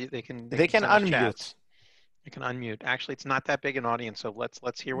 I guess they can unmute. Chats. They can unmute. Actually, it's not that big an audience, so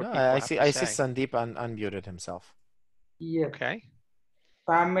let's hear what people have to say. I see Sandeep unmuted himself. Yeah. Okay.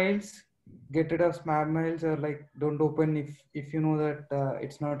 Spam mails, get rid of spam mails, or like don't open if you know that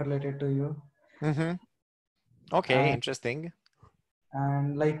it's not related to you. Okay, interesting.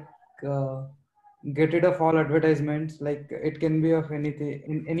 And like get rid of all advertisements. Like it can be of anything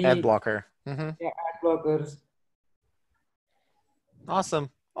in any ad blocker. Yeah, ad blockers. Awesome.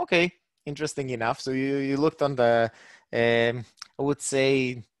 Okay, interesting enough. So you looked on the I would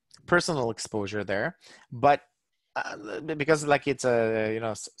say personal exposure there, but because like it's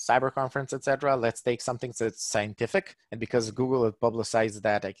a cyber conference, etc. Let's take something that's scientific, and because Google had publicized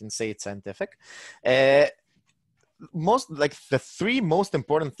that, I can say it's scientific. Most like the 3 most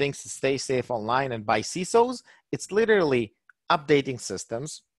important things to stay safe online and by CISOs, it's literally updating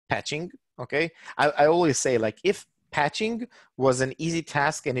systems, patching. Okay, I always say, like, if patching was an easy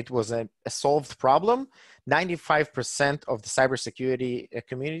task and it was a solved problem, 95% of the cybersecurity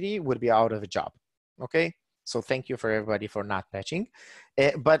community would be out of a job. Okay, so thank you for everybody for not patching.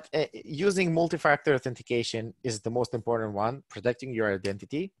 But using multi-factor authentication is the most important one, protecting your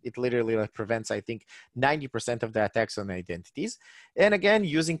identity. It literally like prevents, I think, 90% of the attacks on identities. And again,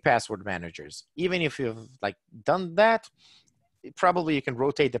 using password managers. Even if you've like done that, probably you can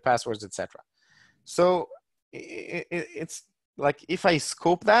rotate the passwords, etc. So it's like, if I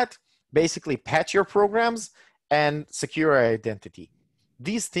scope that, basically patch your programs and secure identity.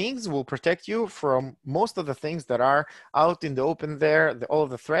 These things will protect you from most of the things that are out in the open there, all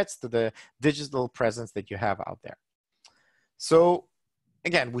of the threats to the digital presence that you have out there. So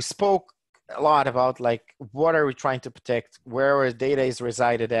again, we spoke a lot about like, what are we trying to protect, where our data is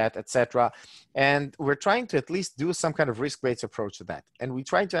resided at, etc. And we're trying to at least do some kind of risk-based approach to that. And we're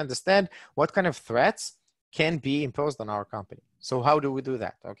trying to understand what kind of threats can be imposed on our company. So how do we do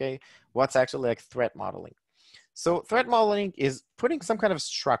that? Okay, what's actually like threat modeling? So threat modeling is putting some kind of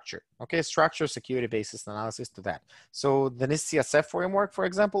structure, okay, structure, security basis analysis to that. So the NIST CSF framework, for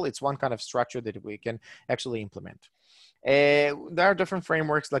example, it's one kind of structure that we can actually implement. There are different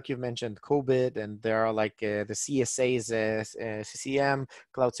frameworks, like you've mentioned, COBIT, and there are like the CSA's CCM,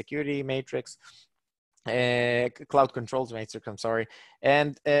 Cloud Security Matrix, Cloud Controls Matrix, I'm sorry.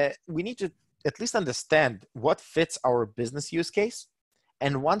 And we need to at least understand what fits our business use case.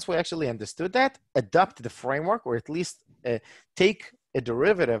 And once we actually understood that, adopt the framework, or at least take a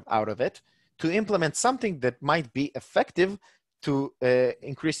derivative out of it to implement something that might be effective to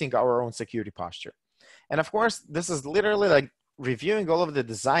increasing our own security posture. And of course, this is literally like reviewing all of the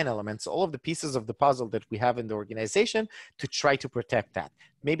design elements, all of the pieces of the puzzle that we have in the organization to try to protect that.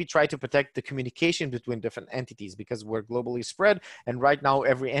 Maybe try to protect the communication between different entities, because we're globally spread. And right now,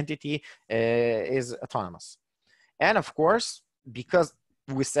 every entity is autonomous. And of course, because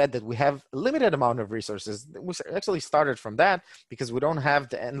we said that we have a limited amount of resources, we actually started from that because we don't have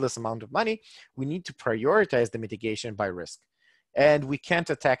the endless amount of money. We need to prioritize the mitigation by risk. And we can't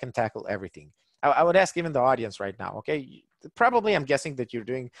attack and tackle everything. I would ask even the audience right now, okay, probably I'm guessing that you're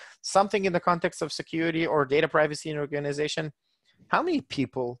doing something in the context of security or data privacy in your organization. How many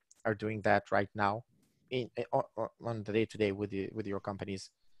people are doing that right now on the day-to-day with your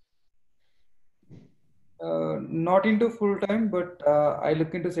companies? Not into full time, but I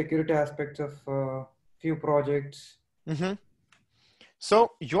look into security aspects of few projects. Mm-hmm.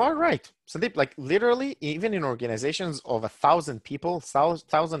 So you are right, Sandeep, like literally even in organizations of 1,000 people,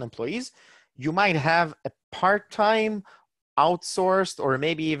 1,000 employees, you might have a part-time outsourced or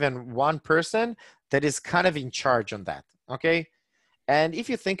maybe even one person that is kind of in charge on that, okay? And if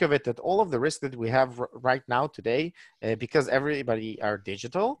you think of it, that all of the risk that we have right now today, because everybody are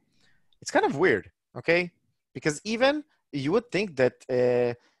digital, it's kind of weird, okay? Because even you would think that,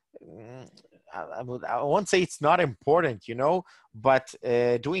 I won't say it's not important, you know, but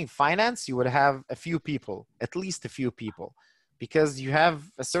doing finance, you would have a few people, at least a few people, because you have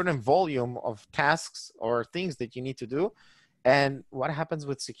a certain volume of tasks or things that you need to do. And what happens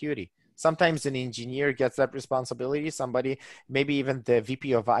with security? Sometimes an engineer gets that responsibility, somebody, maybe even the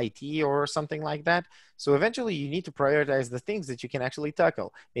VP of IT or something like that. So eventually you need to prioritize the things that you can actually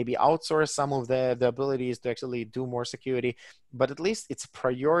tackle. Maybe outsource some of the abilities to actually do more security, but at least it's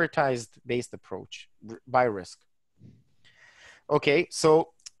prioritized based approach by risk. Okay, so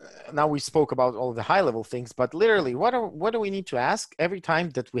now we spoke about all the high level things, but literally what do we need to ask every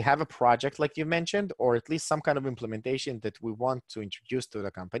time that we have a project like you mentioned, or at least some kind of implementation that we want to introduce to the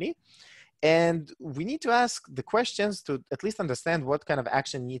company? And we need to ask the questions to at least understand what kind of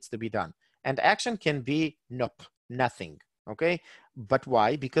action needs to be done. And action can be nope, nothing, okay? But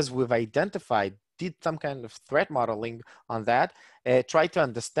why? Because we've identified, did some kind of threat modeling on that, try to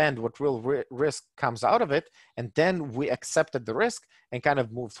understand what real risk comes out of it, and then we accepted the risk and kind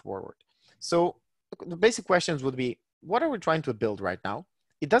of moved forward. So the basic questions would be, what are we trying to build right now?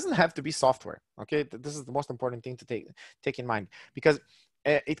 It doesn't have to be software, okay? This is the most important thing to take in mind, because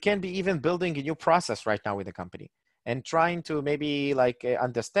it can be even building a new process right now with the company and trying to maybe like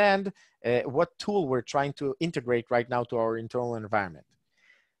understand what tool we're trying to integrate right now to our internal environment.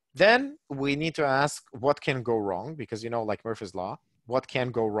 Then we need to ask what can go wrong, because, you know, like Murphy's Law, what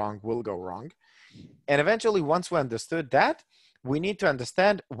can go wrong will go wrong. And eventually, once we understood that, we need to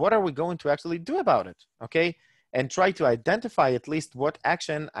understand what are we going to actually do about it, okay? And try to identify at least what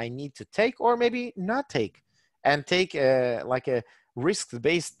action I need to take or maybe not take, and take like a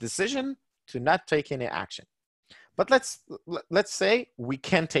risk-based decision to not take any action. But let's say we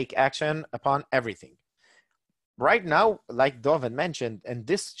can take action upon everything. Right now, like Dov had mentioned, and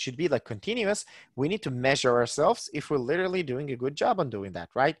this should be like continuous, we need to measure ourselves if we're literally doing a good job on doing that,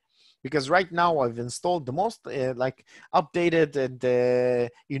 right? Because right now I've installed the most like updated and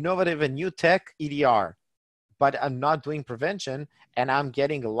innovative and new tech EDR, but I'm not doing prevention and I'm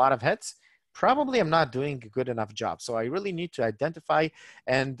getting a lot of hits. Probably I'm not doing a good enough job. So I really need to identify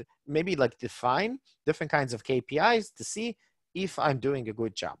and maybe like define different kinds of KPIs to see if I'm doing a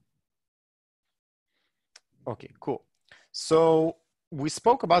good job. Okay, cool. So we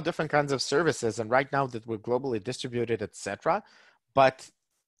spoke about different kinds of services, and right now that we're globally distributed, etc. But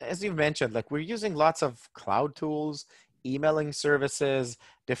as you mentioned, like we're using lots of cloud tools, emailing services,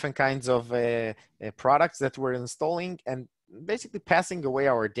 different kinds of products that we're installing, and basically passing away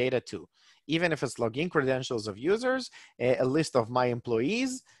our data to, even if it's login credentials of users, a list of my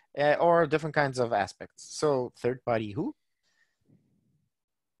employees, or different kinds of aspects. So third party who?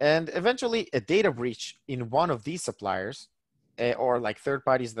 And eventually a data breach in one of these suppliers, or like third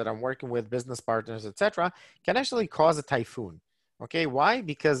parties that I'm working with, business partners, etc., can actually cause a typhoon. Okay, why?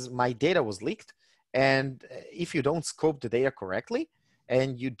 Because my data was leaked. And if you don't scope the data correctly,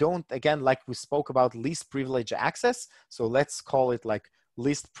 and you don't, again, like we spoke about least privilege access, so let's call it like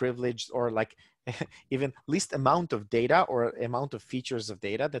least privileged, or like even least amount of data or amount of features of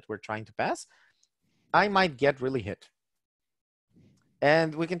data that we're trying to pass, I might get really hit.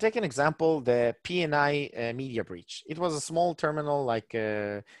 And we can take an example, the P&I media breach. It was a small terminal, like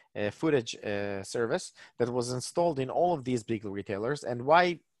a footage service that was installed in all of these big retailers. And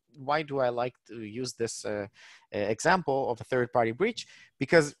why do I like to use this example of a third-party breach?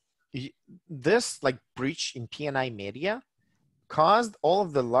 Because this like breach in P&I media caused all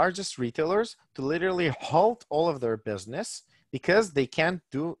of the largest retailers to literally halt all of their business because they can't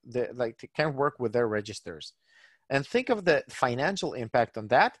they can't work with their registers. And think of the financial impact on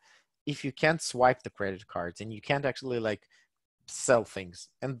that if you can't swipe the credit cards and you can't actually like sell things.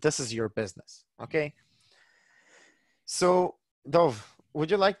 And this is your business, okay? So, Dov,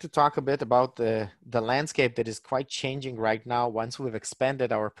 would you like to talk a bit about the landscape that is quite changing right now once we've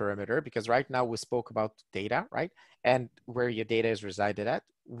expanded our perimeter? Because right now we spoke about data, right? And where your data is resided at.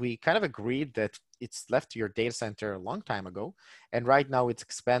 We kind of agreed that it's left to your data center a long time ago. And right now it's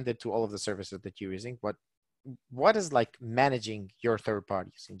expanded to all of the services that you're using. But what is like managing your third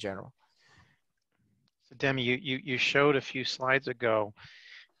parties in general? So Demi, you showed a few slides ago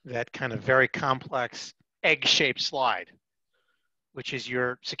that kind of very complex egg-shaped slide, which is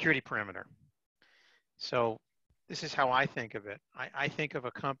your security perimeter. So this is how I think of it. I think of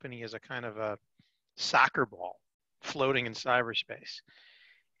a company as a kind of a soccer ball floating in cyberspace.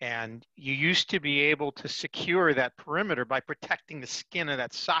 And you used to be able to secure that perimeter by protecting the skin of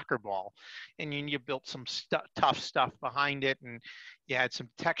that soccer ball. And you built some tough stuff behind it, and you had some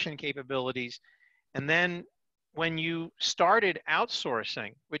detection capabilities. And then when you started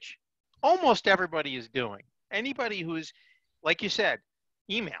outsourcing, which almost everybody is doing, anybody who's, like you said,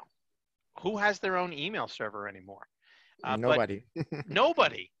 email, who has their own email server anymore? Nobody.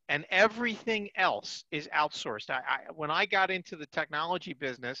 Nobody. And everything else is outsourced. When I got into the technology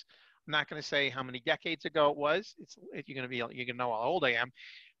business, I'm not going to say how many decades ago it was. You're going to know how old I am.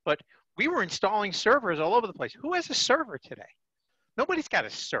 But we were installing servers all over the place. Who has a server today? Nobody's got a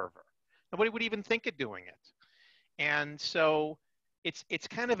server. Nobody would even think of doing it. And so it's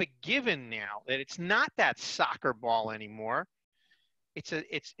kind of a given now that it's not that soccer ball anymore. It's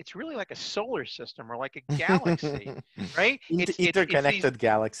really like a solar system or like a galaxy, right? Interconnected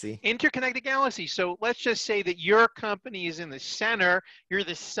galaxy. Interconnected galaxy. So let's just say that your company is in the center, you're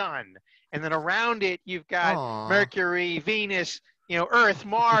the sun, and then around it you've got Mercury, Venus, Earth,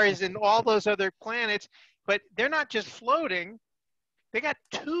 Mars, and all those other planets. But they're not just floating; they got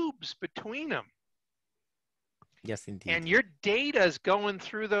tubes between them. Yes, indeed. And your data's going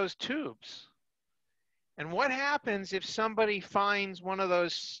through those tubes. And what happens if somebody finds one of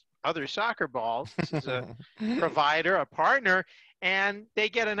those other soccer balls, this is a provider, a partner, and they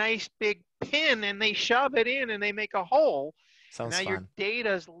get a nice big pin and they shove it in and they make a hole. Sounds now fun. Your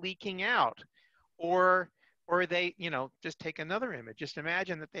data's leaking out. Or they, just take another image. Just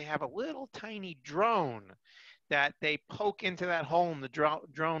imagine that they have a little tiny drone that they poke into that hole and the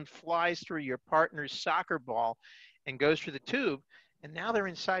drone flies through your partner's soccer ball and goes through the tube. And now they're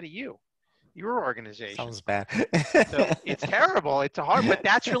inside of your organization. Sounds bad. So it's terrible. It's hard, but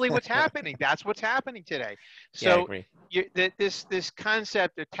that's really what's happening. That's what's happening today. So yeah, I agree. This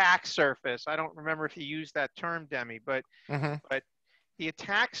concept, attack surface, I don't remember if you used that term, Demi, but the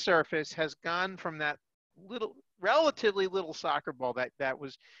attack surface has gone from that relatively little soccer ball that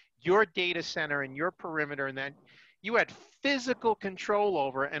was your data center and your perimeter, and then you had physical control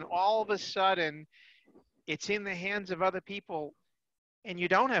over, and all of a sudden it's in the hands of other people. And you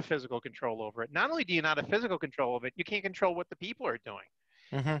don't have physical control over it. Not only do you not have physical control of it, you can't control what the people are doing.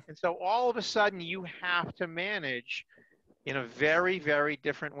 And so all of a sudden you have to manage in a very, very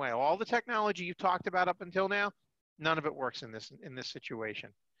different way. All the technology you've talked about up until now, none of it works in this situation.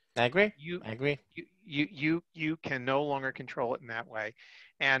 I agree. You can no longer control it in that way.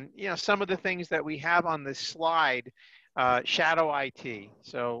 And some of the things that we have on this slide, shadow IT.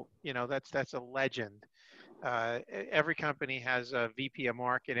 So that's a legend. Every company has a VP of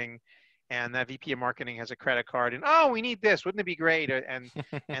marketing, and that VP of marketing has a credit card, and oh, we need this, wouldn't it be great? And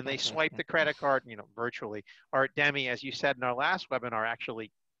they swipe the credit card, virtually. Or Demi, as you said in our last webinar, actually,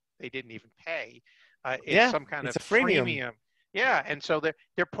 they didn't even pay. It's some kind it's of a freemium. Yeah, and so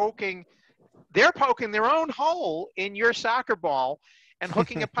they're poking their own hole in your soccer ball and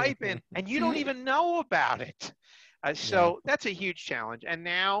hooking a pipe in, and you don't even know about it. So that's a huge challenge. And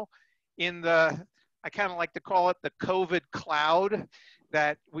now I kind of like to call it the COVID cloud,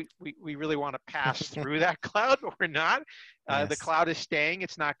 that we really want to pass through that cloud, but we're not. The cloud is staying.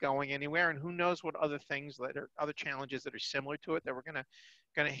 It's not going anywhere. And who knows what other things other challenges that are similar to it that we're going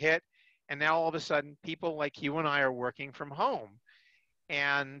to hit. And now all of a sudden, people like you and I are working from home.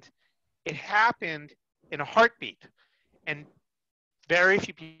 And it happened in a heartbeat. And very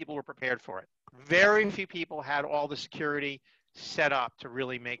few people were prepared for it. Very few people had all the security set up to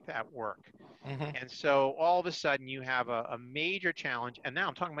really make that work. And so all of a sudden you have a major challenge. And now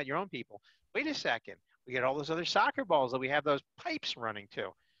I'm talking about your own people. Wait a second. We get all those other soccer balls that we have those pipes running to.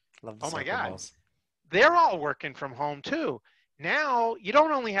 Oh my God. Balls. They're all working from home too. Now you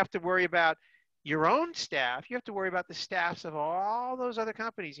don't only have to worry about your own staff, you have to worry about the staffs of all those other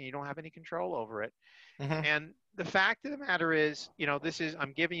companies, and you don't have any control over it. And the fact of the matter is,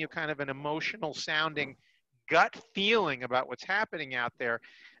 I'm giving you kind of an emotional sounding gut feeling about what's happening out there.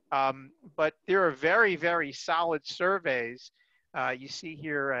 But there are very, very solid surveys. You see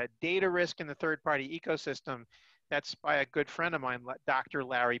here, data risk in the third-party ecosystem. That's by a good friend of mine, Dr.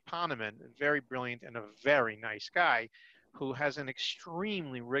 Larry Poneman, very brilliant and a very nice guy who has an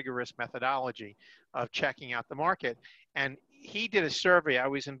extremely rigorous methodology of checking out the market. And he did a survey. I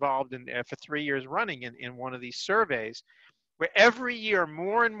was involved in for 3 years running in one of these surveys, where every year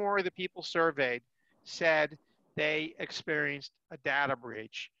more and more of the people surveyed said they experienced a data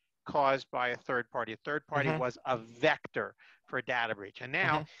breach caused by a third party. A third party was a vector for a data breach. And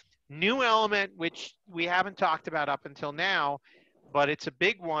now, new element, which we haven't talked about up until now, but it's a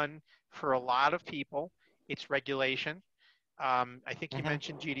big one for a lot of people, it's regulation. I think you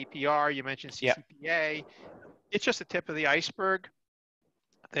mentioned GDPR, you mentioned CCPA. It's just the tip of the iceberg.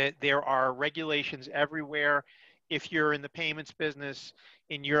 There are regulations everywhere. If you're in the payments business,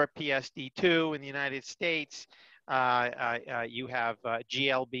 in Europe, PSD2, in the United States, you have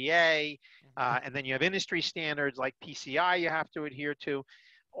GLBA, and then you have industry standards like PCI you have to adhere to.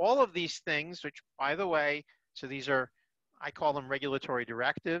 All of these things, which, by the way, so these are, I call them regulatory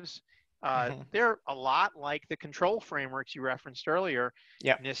directives. They're a lot like the control frameworks you referenced earlier,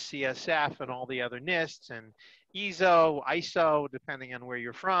 NIST, CSF, and all the other NISTs, and ESO, ISO, depending on where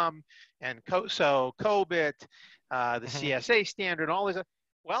you're from, and COSO, COBIT, the CSA standard, all these.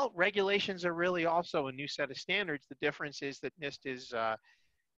 Well, regulations are really also a new set of standards. The difference is that NIST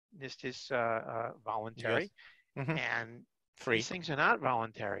is voluntary, and free. These things are not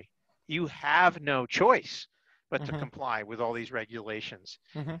voluntary. You have no choice but to comply with all these regulations.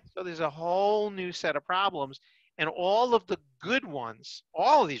 So there's a whole new set of problems, and all of the good ones,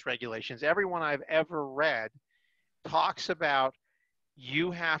 all of these regulations, every one I've ever read, talks about you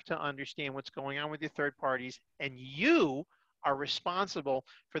have to understand what's going on with your third parties, and you are responsible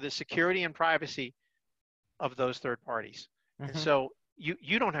for the security and privacy of those third parties. And so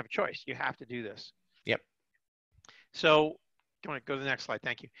you don't have a choice. You have to do this. So you want to go to the next slide?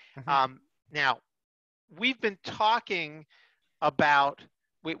 Thank you. Now, we've been talking about,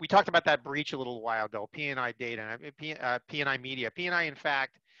 we talked about that breach a little while ago, P&I data, P&I media. P&I, in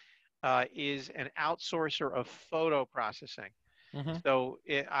fact, is an outsourcer of photo processing. So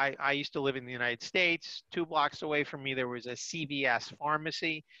I used to live in the United States. 2 blocks away from me, there was a CVS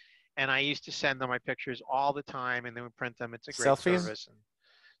pharmacy, and I used to send them my pictures all the time, and they would print them. It's a great service. And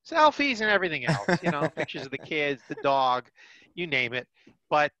selfies and everything else, pictures of the kids, the dog, you name it.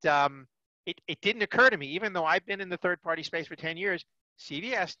 But it didn't occur to me, even though I've been in the third-party space for 10 years,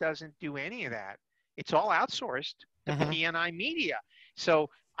 CVS doesn't do any of that. It's all outsourced to P&I media. So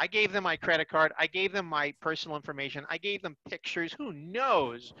I gave them my credit card. I gave them my personal information. I gave them pictures. Who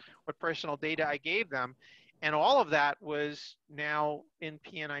knows what personal data I gave them? And all of that was now in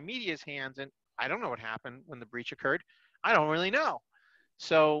P&I media's hands. And I don't know what happened when the breach occurred. I don't really know.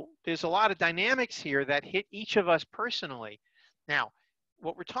 So there's a lot of dynamics here that hit each of us personally. Now,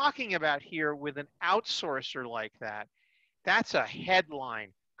 what we're talking about here with an outsourcer like that, that's a headline,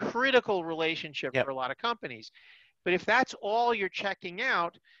 critical relationship for a lot of companies. But if that's all you're checking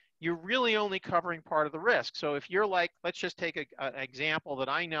out, you're really only covering part of the risk. So if you're like, let's just take an example that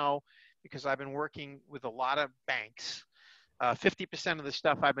I know because I've been working with a lot of banks. 50% of the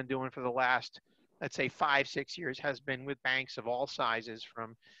stuff I've been doing for the last, let's say 5-6 years has been with banks of all sizes,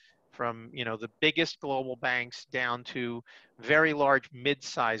 from from the biggest global banks down to very large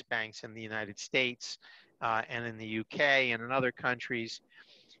mid-sized banks in the United States and in the UK and in other countries.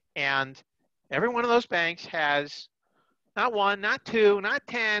 And every one of those banks has not one, not two, not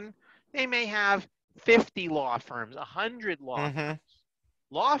 10. They may have 50 law firms, 100 law firms.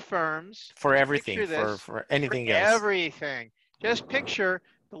 Law firms, for just everything, picture this, for anything for else. everything. Just picture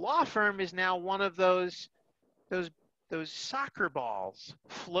the law firm is now one of those soccer balls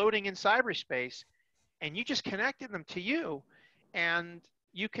floating in cyberspace, and you just connected them to you, and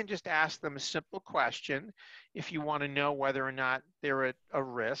you can just ask them a simple question. If you want to know whether or not they're at a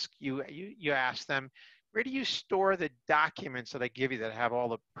risk, you ask them, where do you store the documents that I give you that have all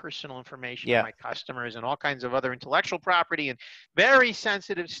the personal information of my customers and all kinds of other intellectual property and very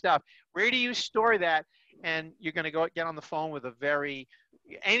sensitive stuff? Where do you store that? And you're going to go get on the phone with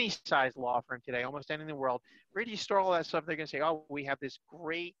any size law firm today, almost any in the world. Where do you store all that stuff? They're going to say, oh, we have this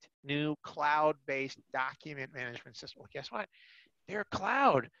great new cloud-based document management system. Well, guess what? They're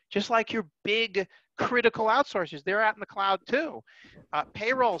cloud, just like your big critical outsourcers. They're out in the cloud too.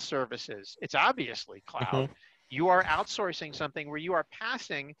 Payroll services, it's obviously cloud. You are outsourcing something where you are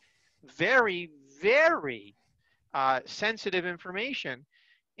passing very, very sensitive information,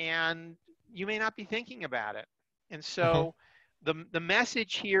 and you may not be thinking about it. And so the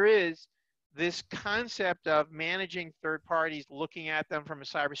message here is this concept of managing third parties, looking at them from a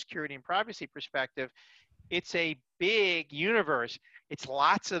cybersecurity and privacy perspective. It's a big universe. It's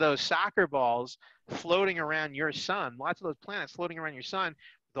lots of those soccer balls floating around your sun, lots of those planets floating around your sun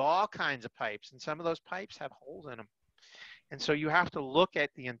with all kinds of pipes. And some of those pipes have holes in them. And so you have to look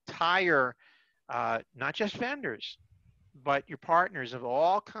at the entire, not just vendors, but your partners of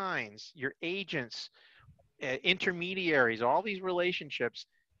all kinds, your agents, intermediaries, all these relationships.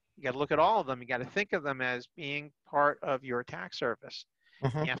 You got to look at all of them. You got to think of them as being part of your attack surface.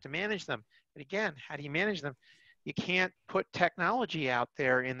 You have to manage them. But again, how do you manage them? You can't put technology out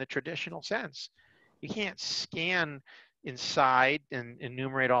there in the traditional sense. You can't scan inside and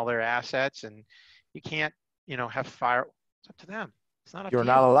enumerate all their assets, and you can't, have fire. It's up to them. It's not up to you. You're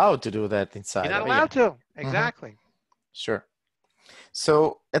not allowed to do that inside. You're not allowed to. Exactly. Sure.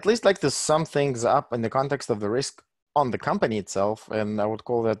 So at least like to sum things up in the context of the risk on the company itself, and I would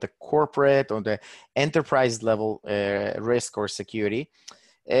call that the corporate or the enterprise level risk or security.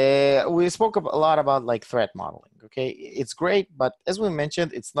 We spoke a lot about like threat modeling. Okay, it's great, but as we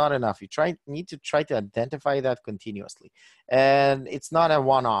mentioned, it's not enough. You need to try to identify that continuously, and it's not a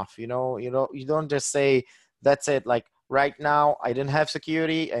one-off. You don't just say that's it. Like right now, I didn't have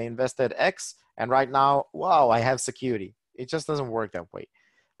security. I invested X, and right now, wow, I have security. It just doesn't work that way.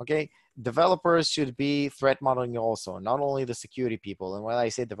 Okay, developers should be threat modeling also, not only the security people. And when I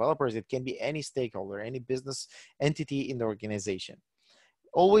say developers, it can be any stakeholder, any business entity in the organization.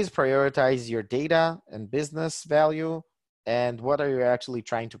 Always prioritize your data and business value and what are you actually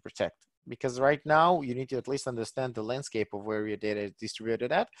trying to protect. Because right now you need to at least understand the landscape of where your data is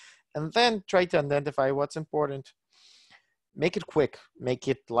distributed at, and then try to identify what's important. Make it quick, make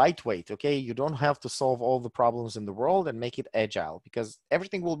it lightweight, okay? You don't have to solve all the problems in the world, and make it agile because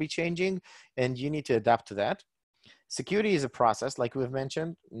everything will be changing and you need to adapt to that. Security is a process, like we've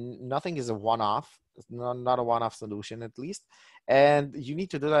mentioned. Nothing is a one-off, not a one-off solution at least. And you need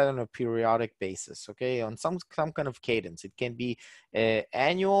to do that on a periodic basis, okay? On some kind of cadence. It can be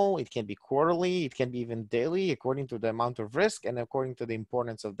annual, it can be quarterly, it can be even daily, according to the amount of risk and according to the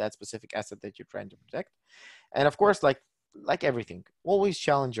importance of that specific asset that you're trying to protect. And of course, like everything, always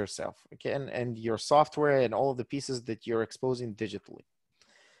challenge yourself, okay? And your software and all of the pieces that you're exposing digitally.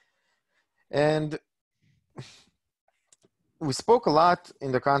 And we spoke a lot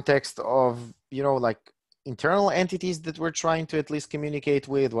in the context of, like internal entities that we're trying to at least communicate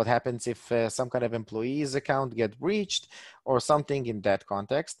with. What happens if some kind of employee's account get breached or something in that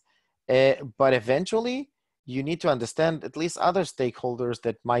context. But eventually, you need to understand at least other stakeholders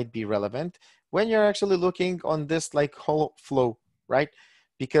that might be relevant when you're actually looking on this like whole flow, right?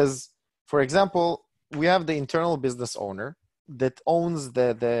 Because, for example, we have the internal business owner that owns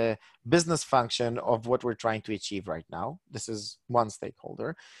the business function of what we're trying to achieve right now. This is one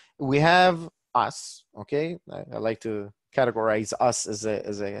stakeholder. We have us, okay? I like to categorize us as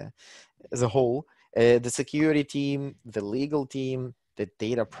a whole. The security team, the legal team, the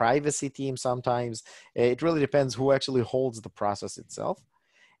data privacy team sometimes. It really depends who actually holds the process itself.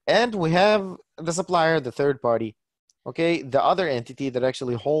 And we have the supplier, the third party, okay, the other entity that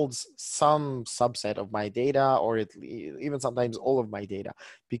actually holds some subset of my data, or even sometimes all of my data.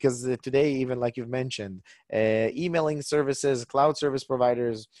 Because today, even like you've mentioned, emailing services, cloud service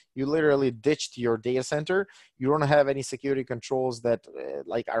providers, you literally ditched your data center. You don't have any security controls that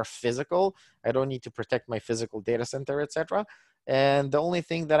like are physical. I don't need to protect my physical data center, etc. And the only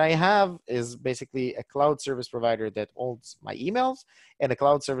thing that I have is basically a cloud service provider that holds my emails and a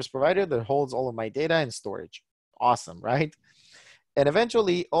cloud service provider that holds all of my data and storage. Awesome, right? And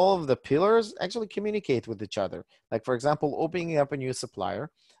eventually, all of the pillars actually communicate with each other. Like, for example, opening up a new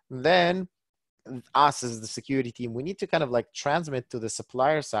supplier, then us as the security team, we need to kind of like transmit to the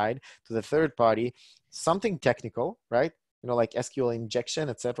supplier side, to the third party, something technical, right? You know, like SQL injection,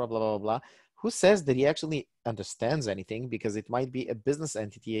 etc., blah, blah, blah. Who says that he actually understands anything? Because it might be a business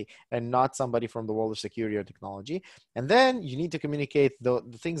entity and not somebody from the world of security or technology. And then you need to communicate the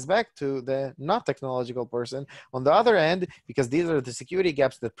things back to the not technological person on the other end, because these are the security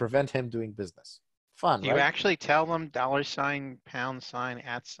gaps that prevent him doing business. Fun, Do you right? actually tell them $, pound sign,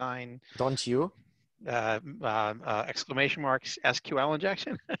 at sign, Don't you? exclamation marks, SQL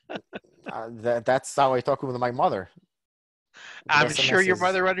injection? That's how I talk with my mother. I'm sure your SMSs.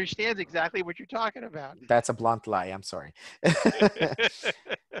 mother understands exactly what you're talking about. That's a blunt lie. I'm sorry.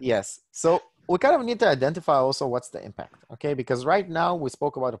 Yes. So we kind of need to identify also what's the impact, okay? Because right now we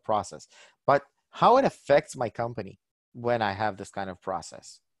spoke about a process, but how it affects my company when I have this kind of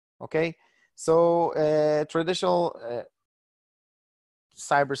process, okay? So traditional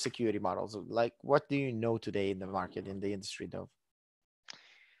cybersecurity models, like what do you know today in the market, in the industry, Dov?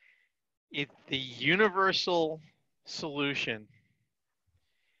 The universal solution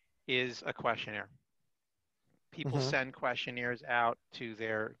is a questionnaire. People send questionnaires out to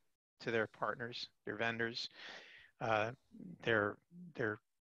their partners, their vendors, their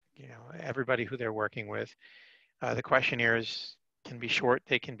everybody who they're working with. The questionnaires can be short.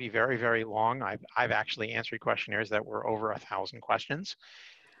 They can be very, very long. I've actually answered questionnaires that were over 1,000 questions.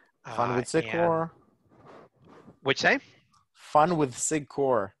 Fun with SigCore. Which say? Fun with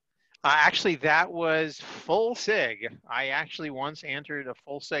SigCore. Actually, that was full SIG. I actually once answered a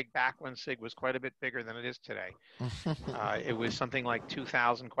full SIG back when SIG was quite a bit bigger than it is today. It was something like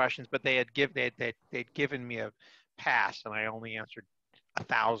 2,000 questions, but they'd given me a pass, and I only answered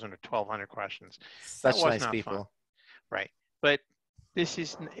 1,000 or 1,200 questions. Such that was nice not people. Fun. Right, but this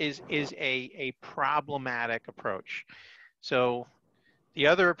is a problematic approach. So the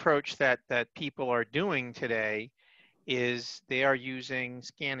other approach that people are doing today is they are using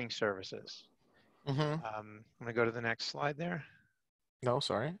scanning services. I'm going to go to the next slide there. No,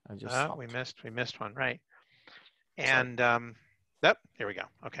 sorry, I just we missed one, right? And there we go.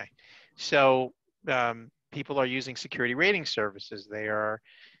 Okay, so people are using security rating services. They are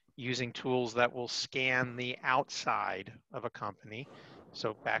using tools that will scan the outside of a company.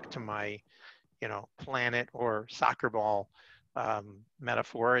 So back to my, planet or soccer ball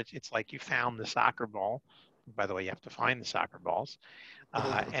metaphor. It's like you found the soccer ball. By the way, you have to find the soccer balls,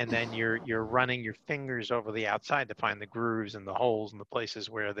 and then you're running your fingers over the outside to find the grooves and the holes and the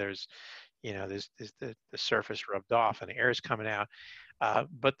places where there's the surface rubbed off and the air is coming out.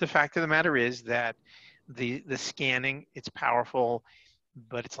 But the fact of the matter is that the scanning, it's powerful,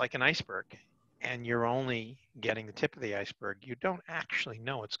 but it's like an iceberg, and you're only getting the tip of the iceberg. You don't actually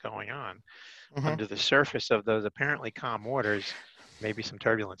know what's going on under the surface of those apparently calm waters. Maybe some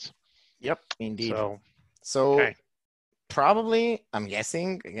turbulence. Yep, indeed. So okay. Probably, I'm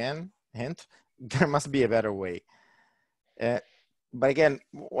guessing, again, hint, there must be a better way. But again,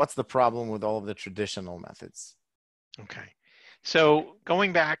 what's the problem with all of the traditional methods? Okay. So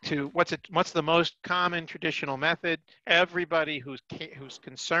going back to what's the most common traditional method? Everybody who's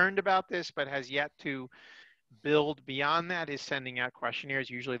concerned about this but has yet to build beyond that is sending out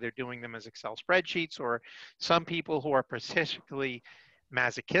questionnaires. Usually they're doing them as Excel spreadsheets, or some people who are particularly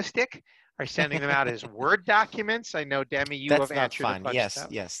masochistic are sending them out as Word documents. I know, Demi, you have answered a bunch of stuff.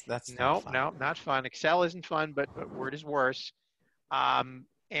 Yes, that's no, not fun. Excel isn't fun, but Word is worse.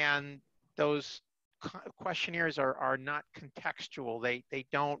 And those questionnaires are not contextual. They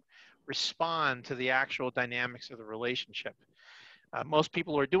don't respond to the actual dynamics of the relationship. Most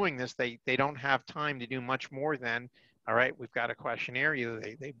people who are doing this, they don't have time to do much more than, all right, we've got a questionnaire. Either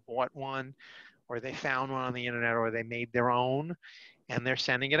they bought one, or they found one on the internet, or they made their own, and they're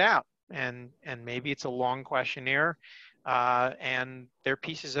sending it out. And maybe it's a long questionnaire, and there are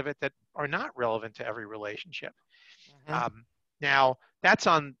pieces of it that are not relevant to every relationship. Now that's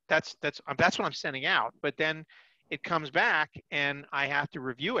what I'm sending out, but then it comes back and I have to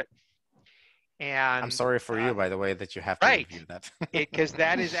review it. And I'm sorry for you, by the way, that you have to review that. Because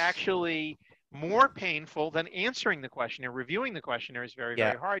that is actually more painful than answering the questionnaire. Reviewing the questionnaire is very,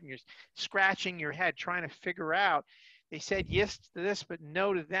 very hard, and you're scratching your head trying to figure out, they said yes to this, but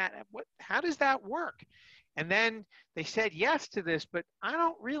no to that. How does that work? And then they said yes to this, but I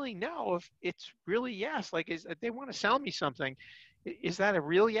don't really know if it's really yes. Like, they want to sell me something. Is that a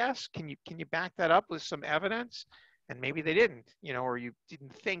real yes? Can you back that up with some evidence? And maybe they didn't, or you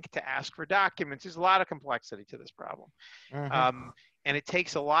didn't think to ask for documents. There's a lot of complexity to this problem. And it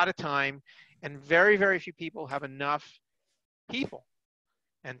takes a lot of time, and very, very few people have enough people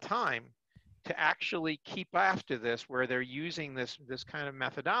and time to actually keep after this, where they're using this kind of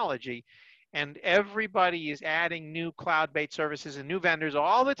methodology. And everybody is adding new cloud-based services and new vendors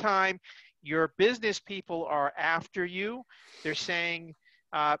all the time. Your business people are after you. They're saying,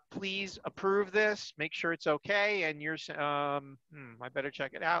 please approve this, make sure it's okay. And you're saying, I better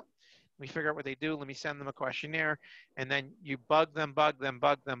check it out. Let me figure out what they do. Let me send them a questionnaire. And then you bug them.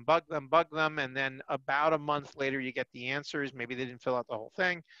 And then about a month later, you get the answers. Maybe they didn't fill out the whole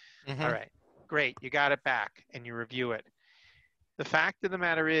thing. All right, great. You got it back, and you review it. The fact of the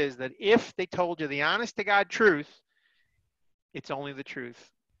matter is that if they told you the honest to God truth, it's only the truth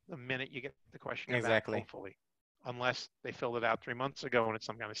the minute you get the questionnaire back, hopefully. Unless they filled it out 3 months ago and it's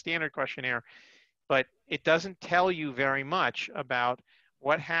some kind of standard questionnaire. But it doesn't tell you very much about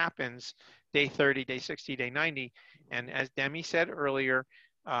what happens day 30, day 60, day 90. And as Demi said earlier,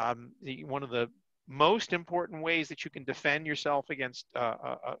 one of the most important ways that you can defend yourself against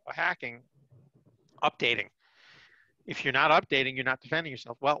hacking, updating. If you're not updating, you're not defending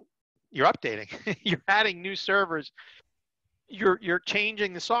yourself. Well, you're updating. You're adding new servers. You're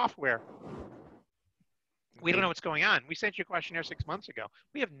changing the software. We don't know what's going on. We sent you a questionnaire 6 months ago.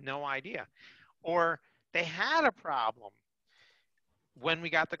 We have no idea. Or they had a problem when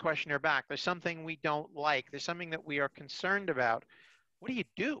we got the questionnaire back. There's something we don't like. There's something that we are concerned about. What do you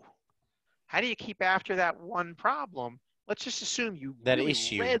do? How do you keep after that one problem? Let's just assume you really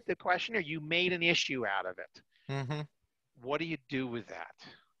read the questionnaire. You made an issue out of it. What do you do with that?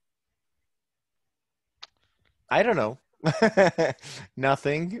 I don't know.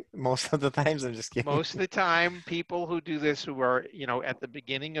 Nothing. Most of the times, I'm just kidding. Most of the time, people who do this, who are, at the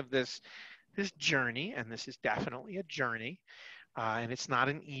beginning of this journey, and this is definitely a journey, and it's not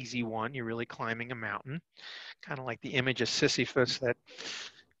an easy one. You're really climbing a mountain, kind of like the image of Sisyphus, that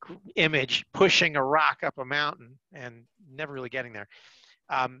image pushing a rock up a mountain and never really getting there.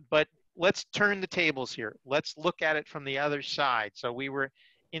 But let's turn the tables here. Let's look at it from the other side. So we were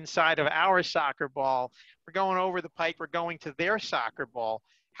inside of our soccer ball. We're going over the pike. We're going to their soccer ball.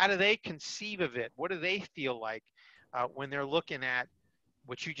 How do they conceive of it? What do they feel like when they're looking at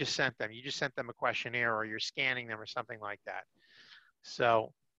what you just sent them? You just sent them a questionnaire, or you're scanning them, or something like that.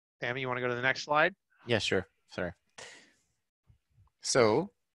 So, Tammy, you want to go to the next slide? Yeah, sure. Sorry. So,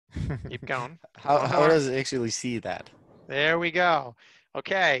 keep going. How does it actually see that? There we go.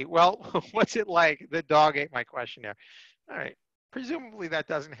 Okay. Well, what's it like? The dog ate my questionnaire. All right. Presumably that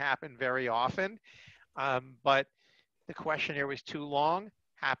doesn't happen very often, but the questionnaire was too long.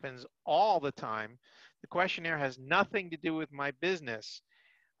 Happens all the time. The questionnaire has nothing to do with my business.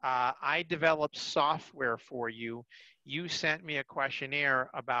 I developed software for you. You sent me a questionnaire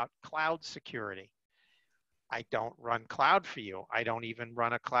about cloud security. I don't run cloud for you. I don't even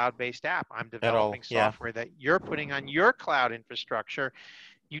run a cloud-based app. I'm developing software that you're putting on your cloud infrastructure.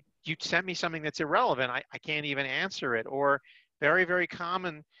 You sent me something that's irrelevant. I can't even answer it. Or very, very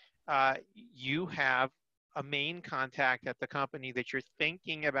common, you have a main contact at the company that you're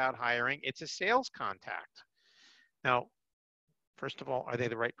thinking about hiring. It's a sales contact. Now, first of all, are they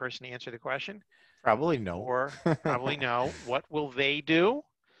the right person to answer the question? Probably no. Or probably no. What will they do?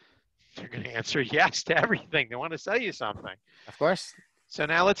 They're going to answer yes to everything. They want to sell you something. Of course. So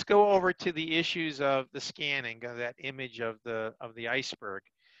now let's go over to the issues of the scanning of that image of the iceberg.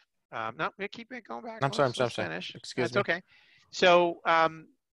 No, keep it going back. I'm sorry. Finish. Excuse me. That's okay. So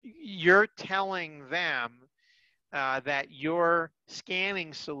you're telling them that your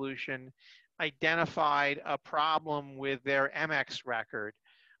scanning solution identified a problem with their MX record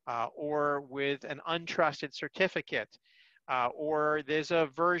or with an untrusted certificate. Or there's a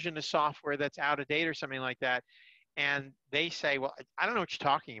version of software that's out of date or something like that. And they say, well, I don't know what you're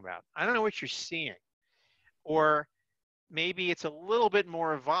talking about. I don't know what you're seeing. Or maybe it's a little bit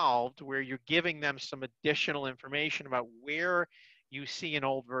more evolved where you're giving them some additional information about where you see an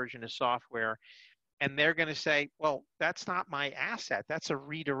old version of software. And they're going to say, well, that's not my asset. That's a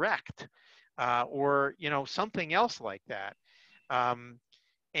redirect or, something else like that.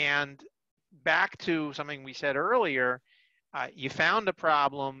 And back to something we said earlier, you found a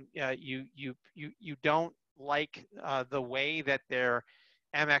problem. You don't like the way that they're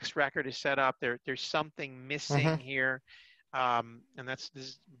MX record is set up. There's something missing here. And this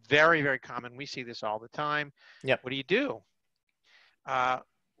is very, very common. We see this all the time. Yep. What do you do? I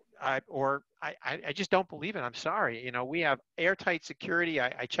just don't believe it. I'm sorry. You know, we have airtight security.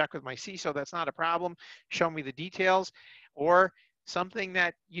 I check with my CISO. That's not a problem. Show me the details. Or something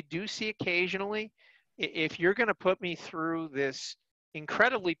that you do see occasionally. If you're going to put me through this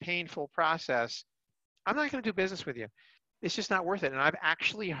incredibly painful process, I'm not going to do business with you. It's just not worth it. And I've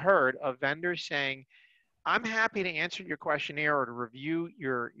actually heard of vendors saying, I'm happy to answer your questionnaire or to review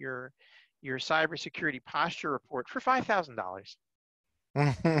your cybersecurity posture report for $5,000.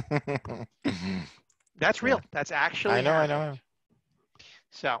 That's real. Yeah. That's actually I know. happened.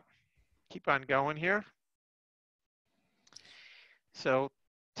 So keep on going here. So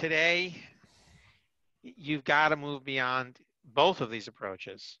today, you've got to move beyond both of these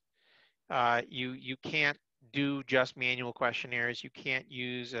approaches. You can't do just manual questionnaires. You can't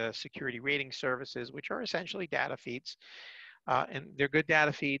use security rating services, which are essentially data feeds. And they're good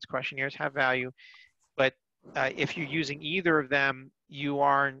data feeds. Questionnaires have value. But if you're using either of them, you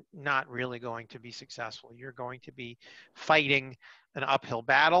are not really going to be successful. You're going to be fighting an uphill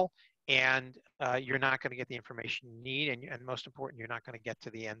battle, and you're not going to get the information you need. And most important, you're not going to get to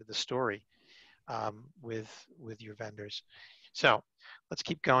the end of the story with your vendors. So let's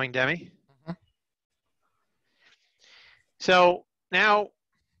keep going, Demi. So now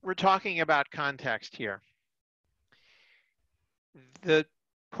we're talking about context here. The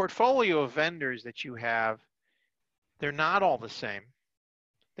portfolio of vendors that you have, they're not all the same.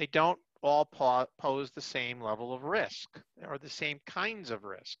 They don't all pose the same level of risk or the same kinds of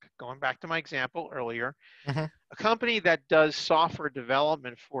risk. Going back to my example earlier, a company that does software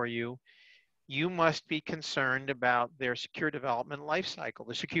development for you, you must be concerned about their secure development lifecycle,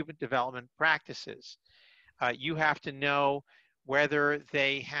 the secure development practices. You have to know whether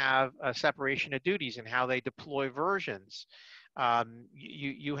they have a separation of duties and how they deploy versions.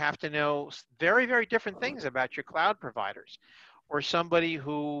 You have to know very, very different things about your cloud providers, or somebody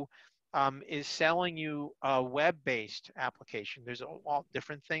who is selling you a web-based application. There's all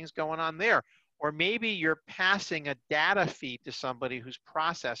different things going on there. Or maybe you're passing a data feed to somebody who's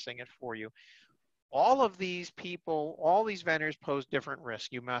processing it for you. All of these people, all these vendors pose different risks.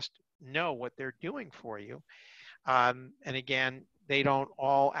 You must know what they're doing for you. And again, they don't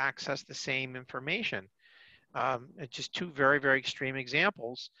all access the same information. It's just two very, very extreme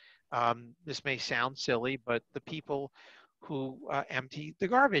examples. This may sound silly, but the people who empty the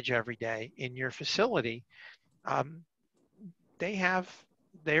garbage every day in your facility,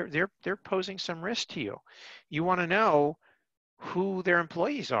 they're posing some risk to you. You want to know who their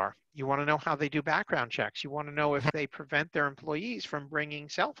employees are. You want to know how they do background checks. You want to know if they prevent their employees from bringing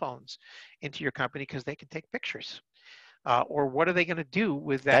cell phones into your company because they can take pictures. Or what are they going to do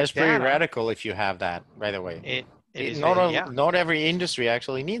with that data? That's pretty radical if you have that, by the way. Not every industry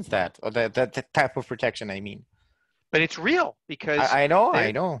actually needs that, or that type of protection, I mean. But it's real because I know,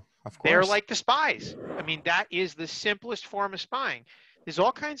 of course. They're like the spies. I mean, that is the simplest form of spying. There's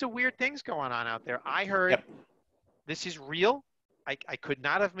all kinds of weird things going on out there. I heard this is real. I could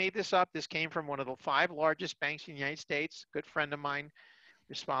not have made this up. This came from one of the 5 largest banks in the United States, a good friend of mine,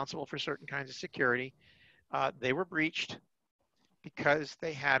 responsible for certain kinds of security. They were breached because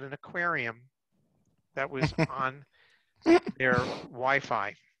they had an aquarium that was on their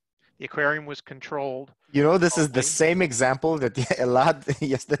Wi-Fi. The aquarium was controlled. You know, this is the same example that Elad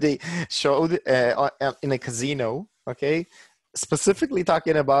yesterday showed in a casino, okay? Specifically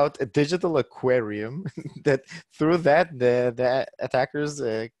talking about a digital aquarium that through that the attackers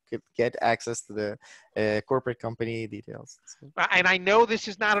could get access to the corporate company details. So. And I know this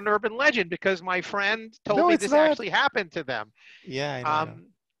is not an urban legend because my friend told me this actually happened to them. Yeah, I know.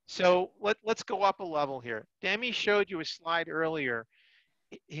 So let's go up a level here. Demi showed you a slide earlier.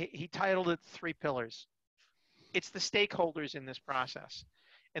 He titled it 3 pillars. It's the stakeholders in this process.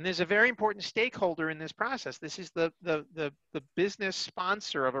 And there's a very important stakeholder in this process. This is the business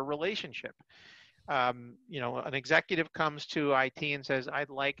sponsor of a relationship. You know, an executive comes to IT and says, I'd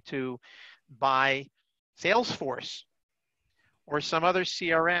like to buy Salesforce or some other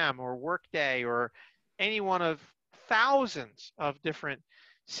CRM or Workday or any one of thousands of different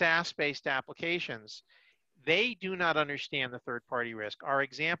SaaS-based applications. They do not understand the third-party risk. Our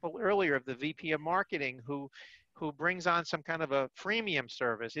example earlier of the VP of marketing who brings on some kind of a freemium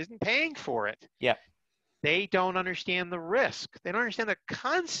service isn't paying for it. Yeah. They don't understand the risk. They don't understand the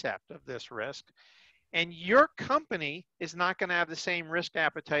concept of this risk. And your company is not going to have the same risk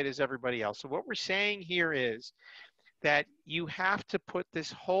appetite as everybody else. So what we're saying here is that you have to put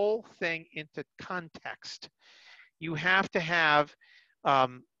this whole thing into context. You have to have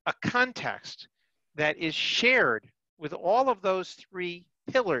a context that is shared with all of those three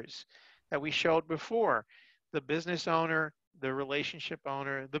pillars that we showed before: the business owner, the relationship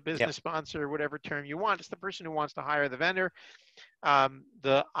owner, the business sponsor, whatever term you want. It's the person who wants to hire the vendor,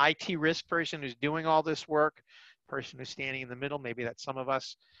 the IT risk person who's doing all this work, person who's standing in the middle. Maybe that's some of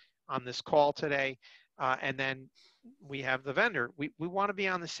us on this call today. And then we have the vendor. We want to be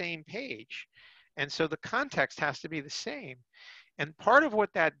on the same page. And so the context has to be the same. And part of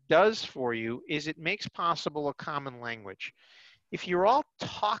what that does for you is it makes possible a common language. If you're all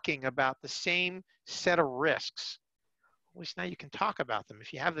talking about the same set of risks, at least now you can talk about them.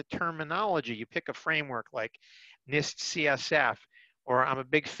 If you have the terminology, you pick a framework like NIST CSF, or I'm a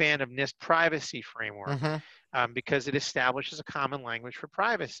big fan of NIST privacy framework, because it establishes a common language for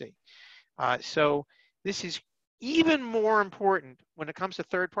privacy. So this is even more important when it comes to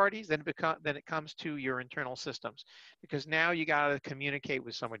third parties than it comes to your internal systems, because now you got to communicate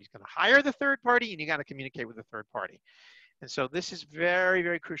with somebody who's going to hire the third party, and you got to communicate with the third party. And so this is very,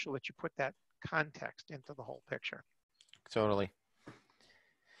 very crucial that you put that context into the whole picture. Totally.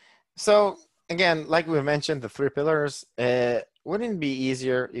 So again, like we mentioned, the three pillars, wouldn't it be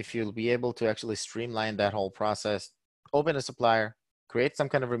easier if you'll be able to actually streamline that whole process, open a supplier, create some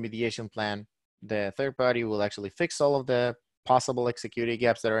kind of remediation plan. The third party will actually fix all of the possible security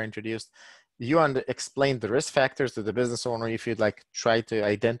gaps that are introduced. You explain the risk factors to the business owner if you'd like try to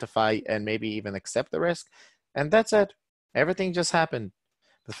identify and maybe even accept the risk. And that's it. Everything just happened.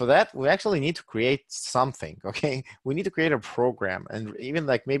 But for that, we actually need to create something, okay? We need to create a program. And even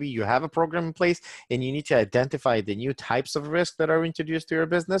like maybe you have a program in place and you need to identify the new types of risk that are introduced to your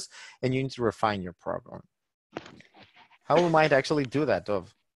business, and you need to refine your program. How we might actually do that,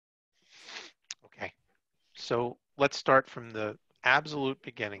 Dov? Okay, so let's start from the absolute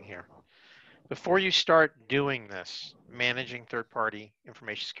beginning here. Before you start doing this, managing third-party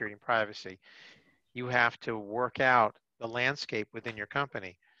information security and privacy, you have to work out the landscape within your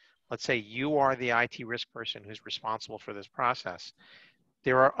company. Let's say you are the IT risk person who's responsible for this process.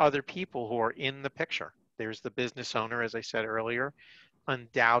 There are other people who are in the picture. There's the business owner, as I said earlier.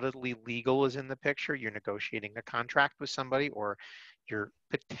 Undoubtedly, legal is in the picture. You're negotiating a contract with somebody, or you're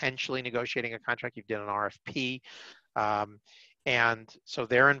potentially negotiating a contract. You've done an RFP. And so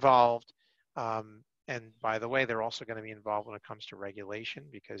they're involved. And by the way, they're also going to be involved when it comes to regulation,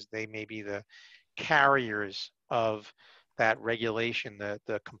 because they may be the carriers of that regulation,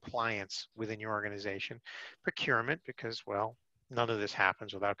 the compliance within your organization. Procurement, because, well, none of this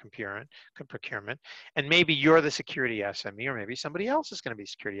happens without procurement. And maybe you're the security SME, or maybe somebody else is going to be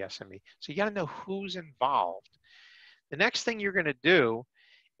security SME. So you got to know who's involved. The next thing you're going to do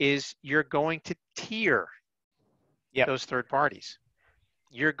is you're going to tier those third parties.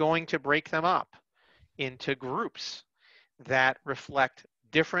 You're going to break them up into groups that reflect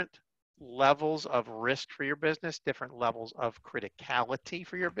different levels of risk for your business, different levels of criticality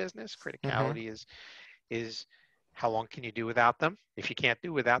for your business. Criticality is how long can you do without them? If you can't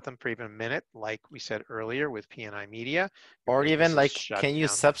do without them for even a minute, like we said earlier with P&I Media. Or even like, can you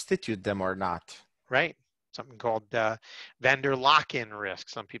substitute them or not? Right. Something called vendor lock-in risk,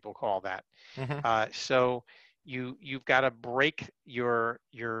 some people call that. So you've got to break your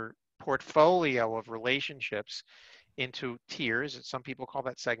portfolio of relationships into tiers. Some people call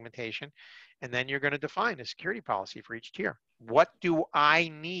that segmentation. And then you're going to define a security policy for each tier. What do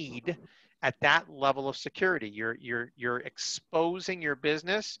I need at that level of security? You're exposing your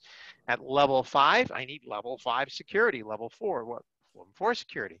business at level 5. I need level 5 security. Level 4, what? Level 4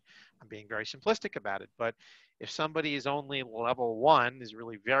 security. I'm being very simplistic about it, but if somebody is only level 1, there's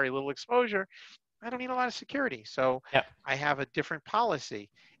really very little exposure, I don't need a lot of security. So I have a different policy.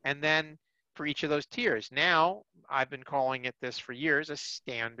 And then for each of those tiers, now I've been calling it this for years, a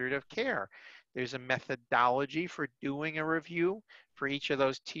standard of care. There's a methodology for doing a review for each of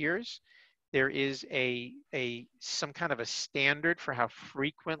those tiers. There is some kind of a standard for how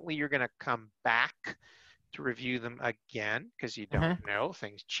frequently you're going to come back to review them again, because you don't know,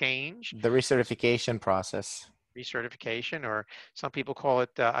 things change. The recertification process. Recertification, or some people call it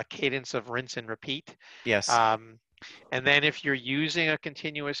a cadence of rinse and repeat. Yes. And then if you're using a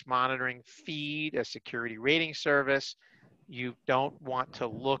continuous monitoring feed, a security rating service, you don't want to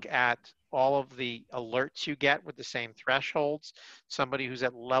look at all of the alerts you get with the same thresholds. Somebody who's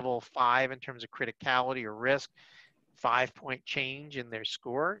at level 5 in terms of criticality or risk, 5-point change in their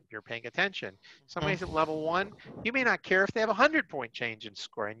score, you're paying attention. Somebody's at level 1, you may not care if they have a 100-point change in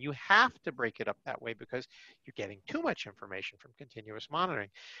score, and you have to break it up that way because you're getting too much information from continuous monitoring.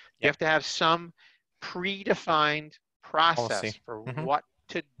 You have to have some predefined process for what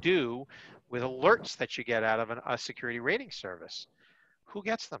to do with alerts that you get out of a security rating service. Who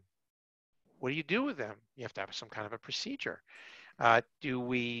gets them? What do you do with them? You have to have some kind of a procedure. Do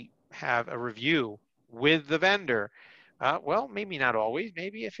we have a review with the vendor? Well, maybe not always.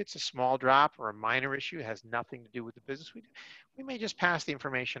 Maybe if it's a small drop or a minor issue, it has nothing to do with the business we may just pass the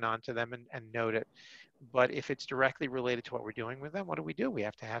information on to them and note it. But if it's directly related to what we're doing with them, what do? We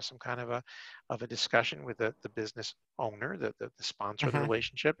have to have some kind of a discussion with the business owner, the sponsor of the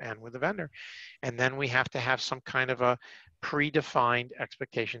relationship, and with the vendor. And then we have to have some kind of a predefined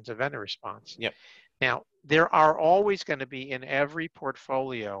expectations of vendor response. Yep. Now, there are always going to be in every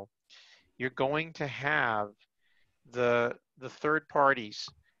portfolio, you're going to have the third parties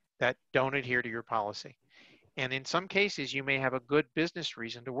that don't adhere to your policy. And in some cases, you may have a good business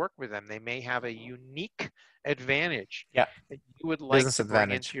reason to work with them. They may have a unique advantage that you would like to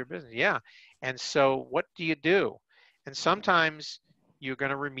bring into your business. Yeah. And so what do you do? And sometimes you're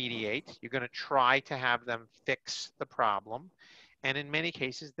going to remediate. You're going to try to have them fix the problem. And in many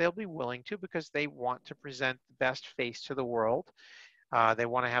cases, they'll be willing to because they want to present the best face to the world. They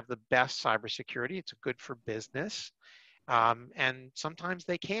want to have the best cybersecurity. It's good for business. And sometimes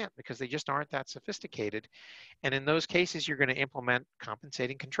they can't because they just aren't that sophisticated. And in those cases, you're going to implement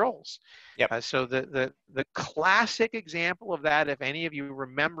compensating controls. Yep. So the classic example of that, if any of you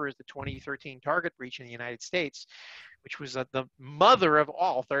remember, is the 2013 Target breach in the United States, which was the mother of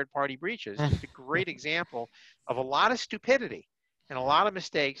all third-party breaches. It's a great example of a lot of stupidity and a lot of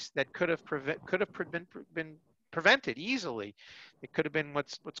mistakes that could have been prevented easily. It could have been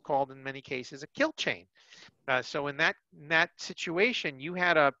what's called in many cases a kill chain. So in that situation, you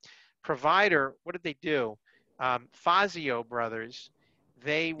had a provider. What did they do? Fazio Brothers.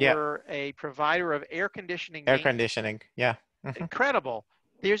 They were a provider of air conditioning. Air conditioning, yeah. Incredible.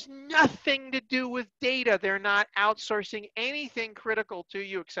 There's nothing to do with data. They're not outsourcing anything critical to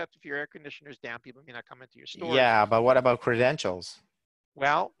you, except if your air conditioner's down, people may not come into your store. Yeah, but what about credentials?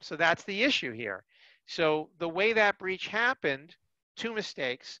 Well, so that's the issue here. So the way that breach happened, three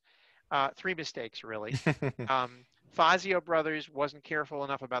mistakes really. Fazio Brothers wasn't careful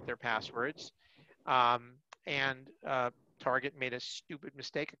enough about their passwords. And Target made a stupid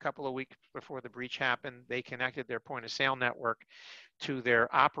mistake a couple of weeks before the breach happened. They connected their point of sale network to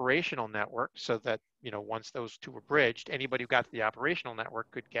their operational network so that, once those two were bridged, anybody who got to the operational network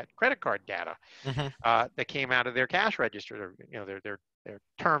could get credit card data that came out of their cash register, their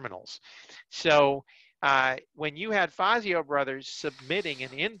terminals. So when you had Fazio Brothers submitting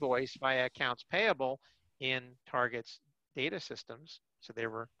an invoice via accounts payable in Target's data systems, so they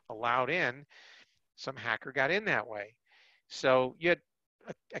were allowed in, some hacker got in that way. So you had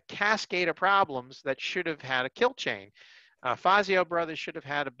a cascade of problems that should have had a kill chain. Fazio Brothers should have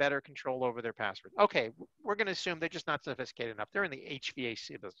had a better control over their password. Okay, we're going to assume they're just not sophisticated enough. They're in the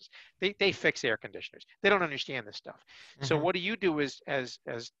HVAC business. They fix air conditioners. They don't understand this stuff. So what do you do as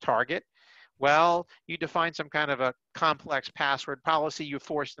Target? Well, you define some kind of a complex password policy. You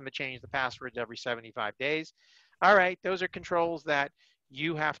force them to change the passwords every 75 days. All right, those are controls that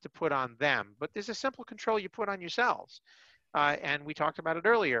you have to put on them. But there's a simple control you put on yourselves. And we talked about it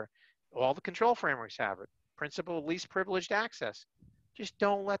earlier. All the control frameworks have it. Principle of least privileged access. Just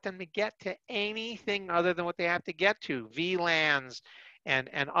don't let them get to anything other than what they have to get to. VLANs and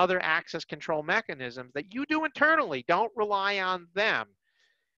other access control mechanisms that you do internally. Don't rely on them.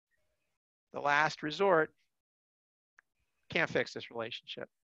 The last resort, can't fix this relationship.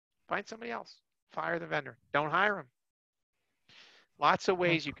 Find somebody else. Fire the vendor. Don't hire them. Lots of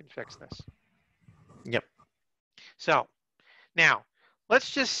ways you can fix this. Yep. So now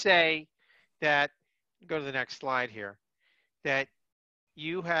let's just say that, go to the next slide here, that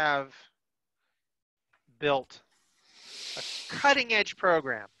you have built a cutting edge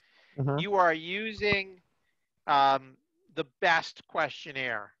program. You are using the best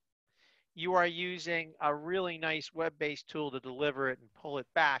questionnaire. You are using a really nice web-based tool to deliver it and pull it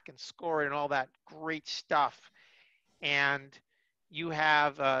back and score it and all that great stuff. And you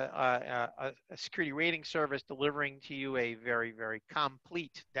have a security rating service delivering to you a very, very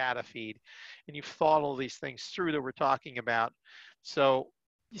complete data feed. And you've thought all these things through that we're talking about. So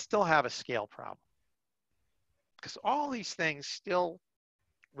you still have a scale problem. Because all these things still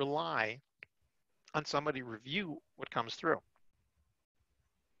rely on somebody to review what comes through.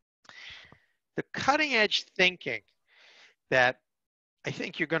 The cutting edge thinking that I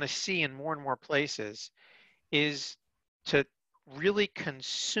think you're going to see in more and more places is to really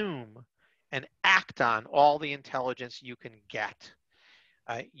consume and act on all the intelligence you can get.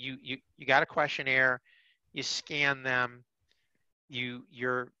 You got a questionnaire, you scan them,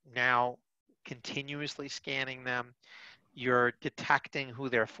 you're now continuously scanning them. You're detecting who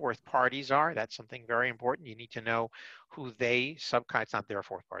their fourth parties are. That's something very important. You need to know who they subcontract. It's not their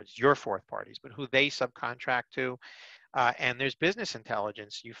fourth parties, your fourth parties, but who they subcontract to. And there's business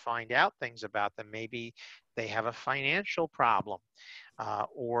intelligence. You find out things about them. Maybe they have a financial problem,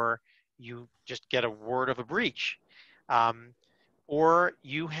 or you just get a word of a breach. Or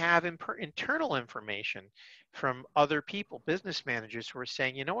you have internal information from other people, business managers who are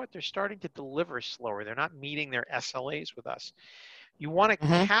saying, you know what, they're starting to deliver slower. They're not meeting their SLAs with us. You want to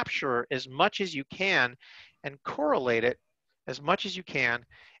capture as much as you can and correlate it as much as you can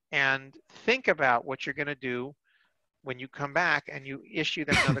and think about what you're going to do when you come back and you issue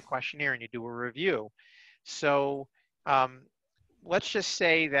them another questionnaire and you do a review. So let's just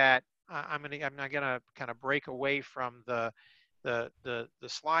say that I'm not going to kind of break away from the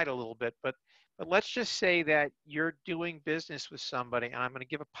slide a little bit, but let's just say that you're doing business with somebody, and I'm going to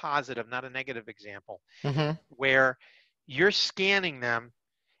give a positive, not a negative example, where you're scanning them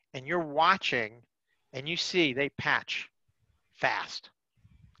and you're watching and you see they patch fast,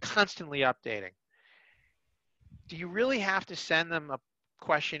 constantly updating. Do you really have to send them a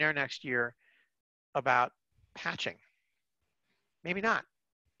questionnaire next year about patching? Maybe not.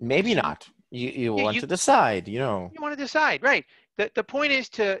 Maybe not. You want to decide, you know. You want to decide, right? The point is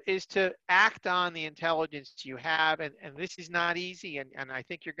to act on the intelligence you have, and this is not easy, and I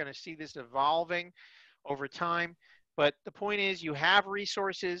think you're going to see this evolving over time. But the point is you have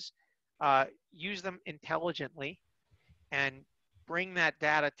resources, use them intelligently, and bring that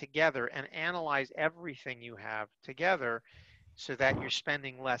data together and analyze everything you have together so that you're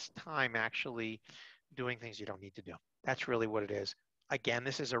spending less time actually doing things you don't need to do. That's really what it is. Again,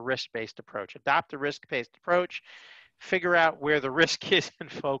 this is a risk-based approach. Adopt a risk-based approach, figure out where the risk is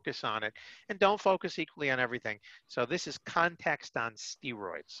and focus on it. And don't focus equally on everything. So this is context on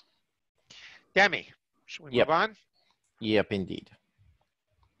steroids. Demi, should we move on? Yep, indeed.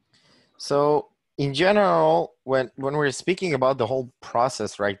 So in general, when we're speaking about the whole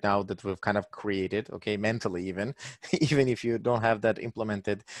process right now that we've kind of created, okay, mentally even, even if you don't have that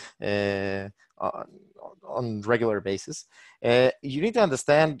implemented on regular basis, you need to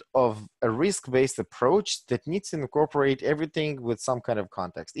understand of a risk-based approach that needs to incorporate everything with some kind of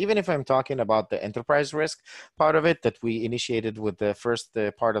context. Even if I'm talking about the enterprise risk part of it that we initiated with the first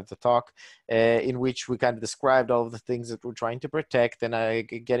part of the talk, in which we kind of described all of the things that we're trying to protect and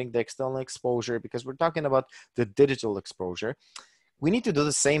getting the external exposure, because we're talking about the digital exposure. We need to do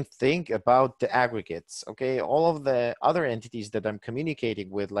the same thing about the aggregates, okay? All of the other entities that I'm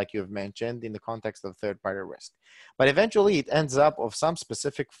communicating with, like you've mentioned, in the context of third-party risk. But eventually it ends up of some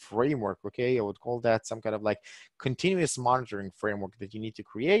specific framework, okay? I would call that some kind of like continuous monitoring framework that you need to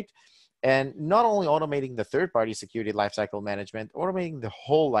create. And not only automating the third-party security lifecycle management, automating the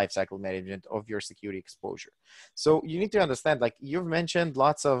whole lifecycle management of your security exposure. So you need to understand, like you've mentioned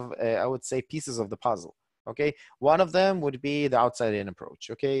lots of, I would say, pieces of the puzzle. Okay, one of them would be the outside-in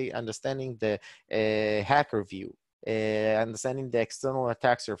approach. Okay, understanding the hacker view, understanding the external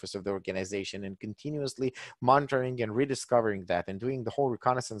attack surface of the organization, and continuously monitoring and rediscovering that, and doing the whole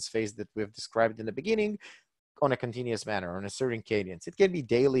reconnaissance phase that we've described in the beginning on a continuous manner, on a certain cadence. It can be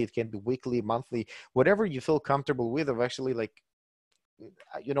daily, it can be weekly, monthly, whatever you feel comfortable with, of actually like,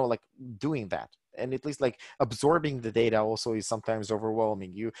 you know, like doing that. And at least like absorbing the data also is sometimes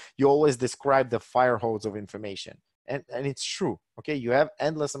overwhelming. You always describe the fire hose of information, and it's true. Okay, you have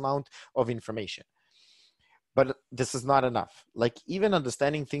endless amount of information, but this is not enough. Like even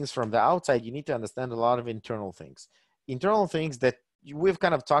understanding things from the outside, you need to understand a lot of internal things that we've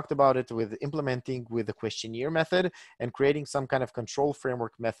kind of talked about it with implementing with the questionnaire method and creating some kind of control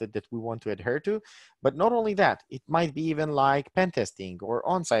framework method that we want to adhere to. But not only that, it might be even like pen testing or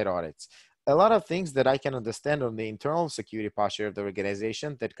on-site audits. A lot of things that I can understand on the internal security posture of the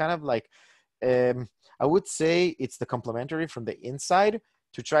organization that kind of like, I would say it's the complementary from the inside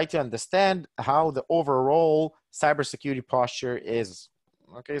to try to understand how the overall cybersecurity posture is.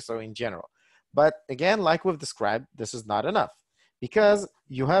 Okay, so in general. But again, like we've described, this is not enough because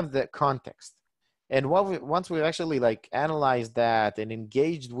you have the context. And once we've actually like analyzed that and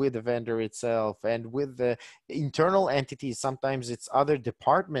engaged with the vendor itself and with the internal entities, sometimes it's other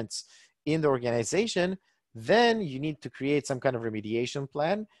departments in the organization, then you need to create some kind of remediation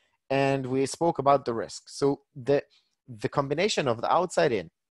plan. And we spoke about the risk. So the combination of the outside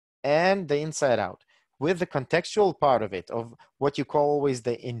in and the inside out with the contextual part of it, of what you call always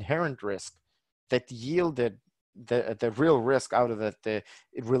the inherent risk that yielded the real risk out of the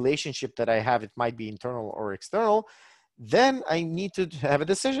relationship that I have, it might be internal or external, then I need to have a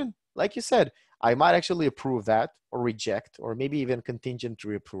decision. Like you said, I might actually approve that or reject, or maybe even contingent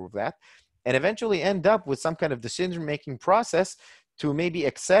to approve that. and eventually end up with some kind of decision-making process to maybe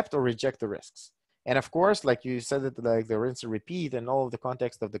accept or reject the risks. And of course, like you said, it like the rinse and repeat and all of the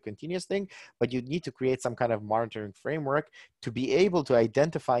context of the continuous thing, but you need to create some kind of monitoring framework to be able to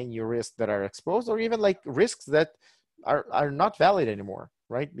identify new risks that are exposed, or even like risks that are not valid anymore,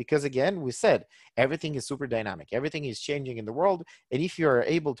 right? Because again, we said everything is super dynamic, everything is changing in the world. And if you're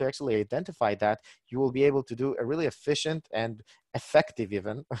able to actually identify that, you will be able to do a really efficient and effective,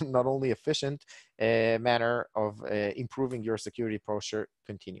 even not only efficient manner of improving your security posture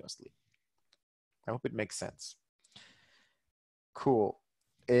continuously. I hope it makes sense. Cool.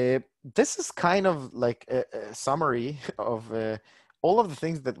 This is kind of like a summary of all of the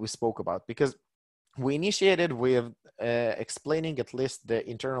things that we spoke about, because we initiated with explaining at least the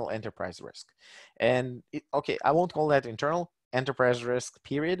internal enterprise risk. And okay, I won't call that internal enterprise risk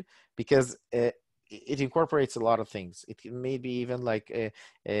period, because it incorporates a lot of things. It may be even like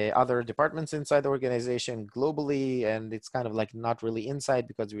other departments inside the organization globally, and it's kind of like not really inside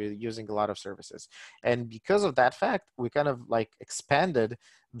because we're using a lot of services. And because of that fact, we kind of like expanded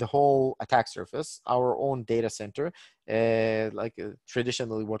the whole attack surface, our own data center,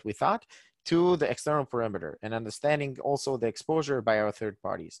 traditionally what we thought, to the external perimeter, and understanding also the exposure by our third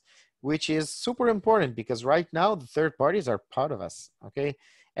parties, which is super important because right now the third parties are part of us, okay?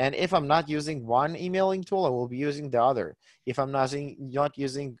 And if I'm not using one emailing tool, I will be using the other. If I'm not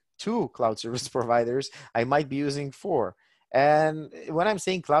using 2 cloud service providers, I might be using 4. And when I'm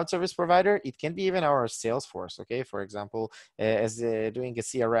saying cloud service provider, it can be even our Salesforce, okay? For example, as doing a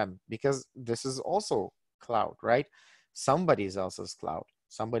CRM, because this is also cloud, right? Somebody else's cloud,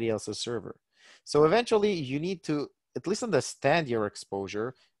 somebody else's server. So eventually you need to at least understand your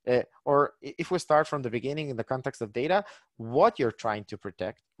exposure, or if we start from the beginning in the context of data, what you're trying to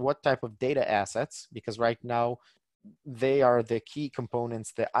protect, what type of data assets, because right now they are the key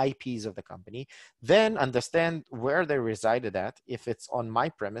components, the IPs of the company. Then understand where they resided at, if it's on my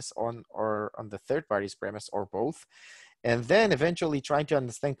premise or on the third party's premise, or both. And then eventually trying to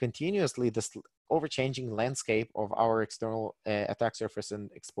understand continuously this overchanging landscape of our external attack surface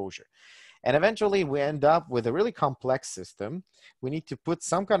and exposure. And eventually we end up with a really complex system. We need to put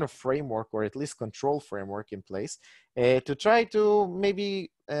some kind of framework, or at least control framework in place to try to maybe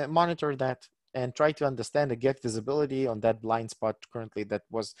monitor that and try to understand and get visibility on that blind spot currently that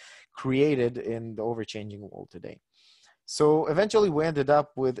was created in the overchanging world today. So eventually we ended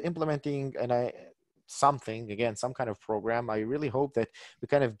up with implementing some kind of program. I really hope that we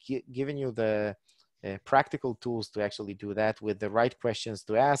kind of given you the practical tools to actually do that, with the right questions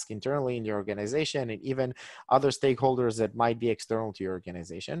to ask internally in your organization and even other stakeholders that might be external to your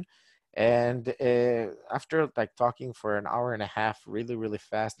organization. And after like talking for an hour and a half really, really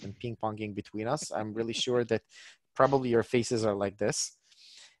fast and ping-ponging between us, I'm really sure that probably your faces are like this.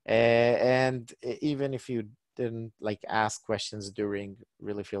 And even if you didn't like ask questions during,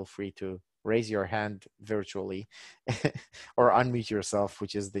 really feel free to raise your hand virtually or unmute yourself,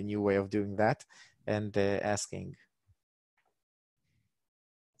 which is the new way of doing that, and asking.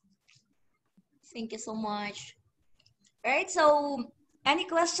 Thank you so much. All right, so any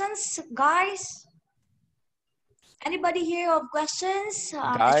questions, guys? Anybody here have questions?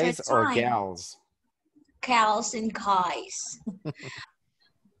 Guys or gals? Gals and guys.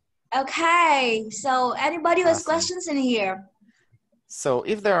 Okay, so anybody who has questions in here? So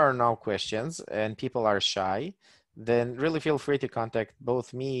if there are no questions and people are shy, then really feel free to contact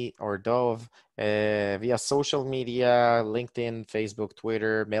both me or Dov via social media, LinkedIn, Facebook,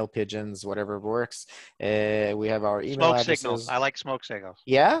 Twitter, mail pigeons, whatever works. We have our email smoke addresses. Signals. I like smoke signals.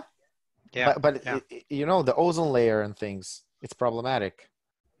 Yeah? Yeah. But yeah. You know, the ozone layer and things, it's problematic.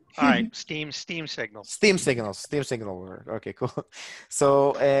 All right, steam signals. Steam signal. Okay, cool.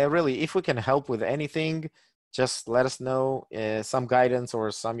 So really, if we can help with anything, just let us know, some guidance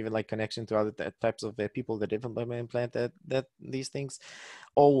or some even like connection to other types of people that implement these things.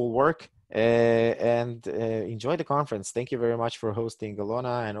 All will work. And enjoy the conference. Thank you very much for hosting,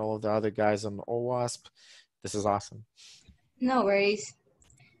 Alona, and all of the other guys on OWASP. This is awesome. No worries.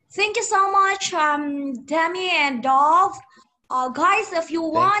 Thank you so much, Demi and Dov. Guys, if you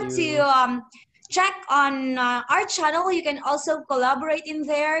want to check on our channel, you can also collaborate in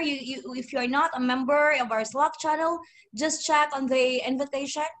there. If you're not a member of our Slack channel, just check on the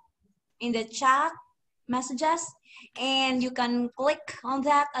invitation in the chat messages, and you can click on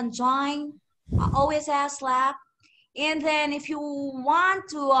that and join OSS Slack. And then if you want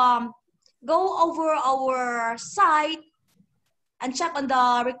to go over our site and check on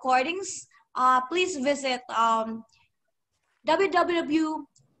the recordings, please visit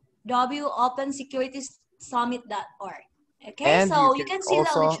www.opensecuritysummit.org. Okay, and so you can see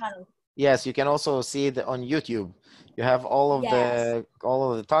that on the channel. Yes, you can also see it on YouTube. You have Yes.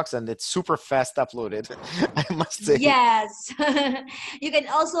 all of the talks, and it's super fast uploaded. I must say. Yes. You can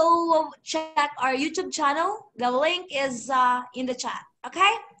also check our YouTube channel. The link is in the chat.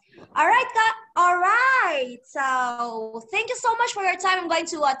 Okay? All right, all right. So thank you so much for your time. I'm going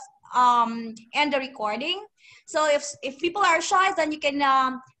to end the recording. So if people are shy, then you can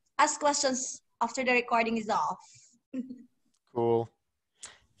ask questions after the recording is off. Cool.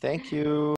 Thank you.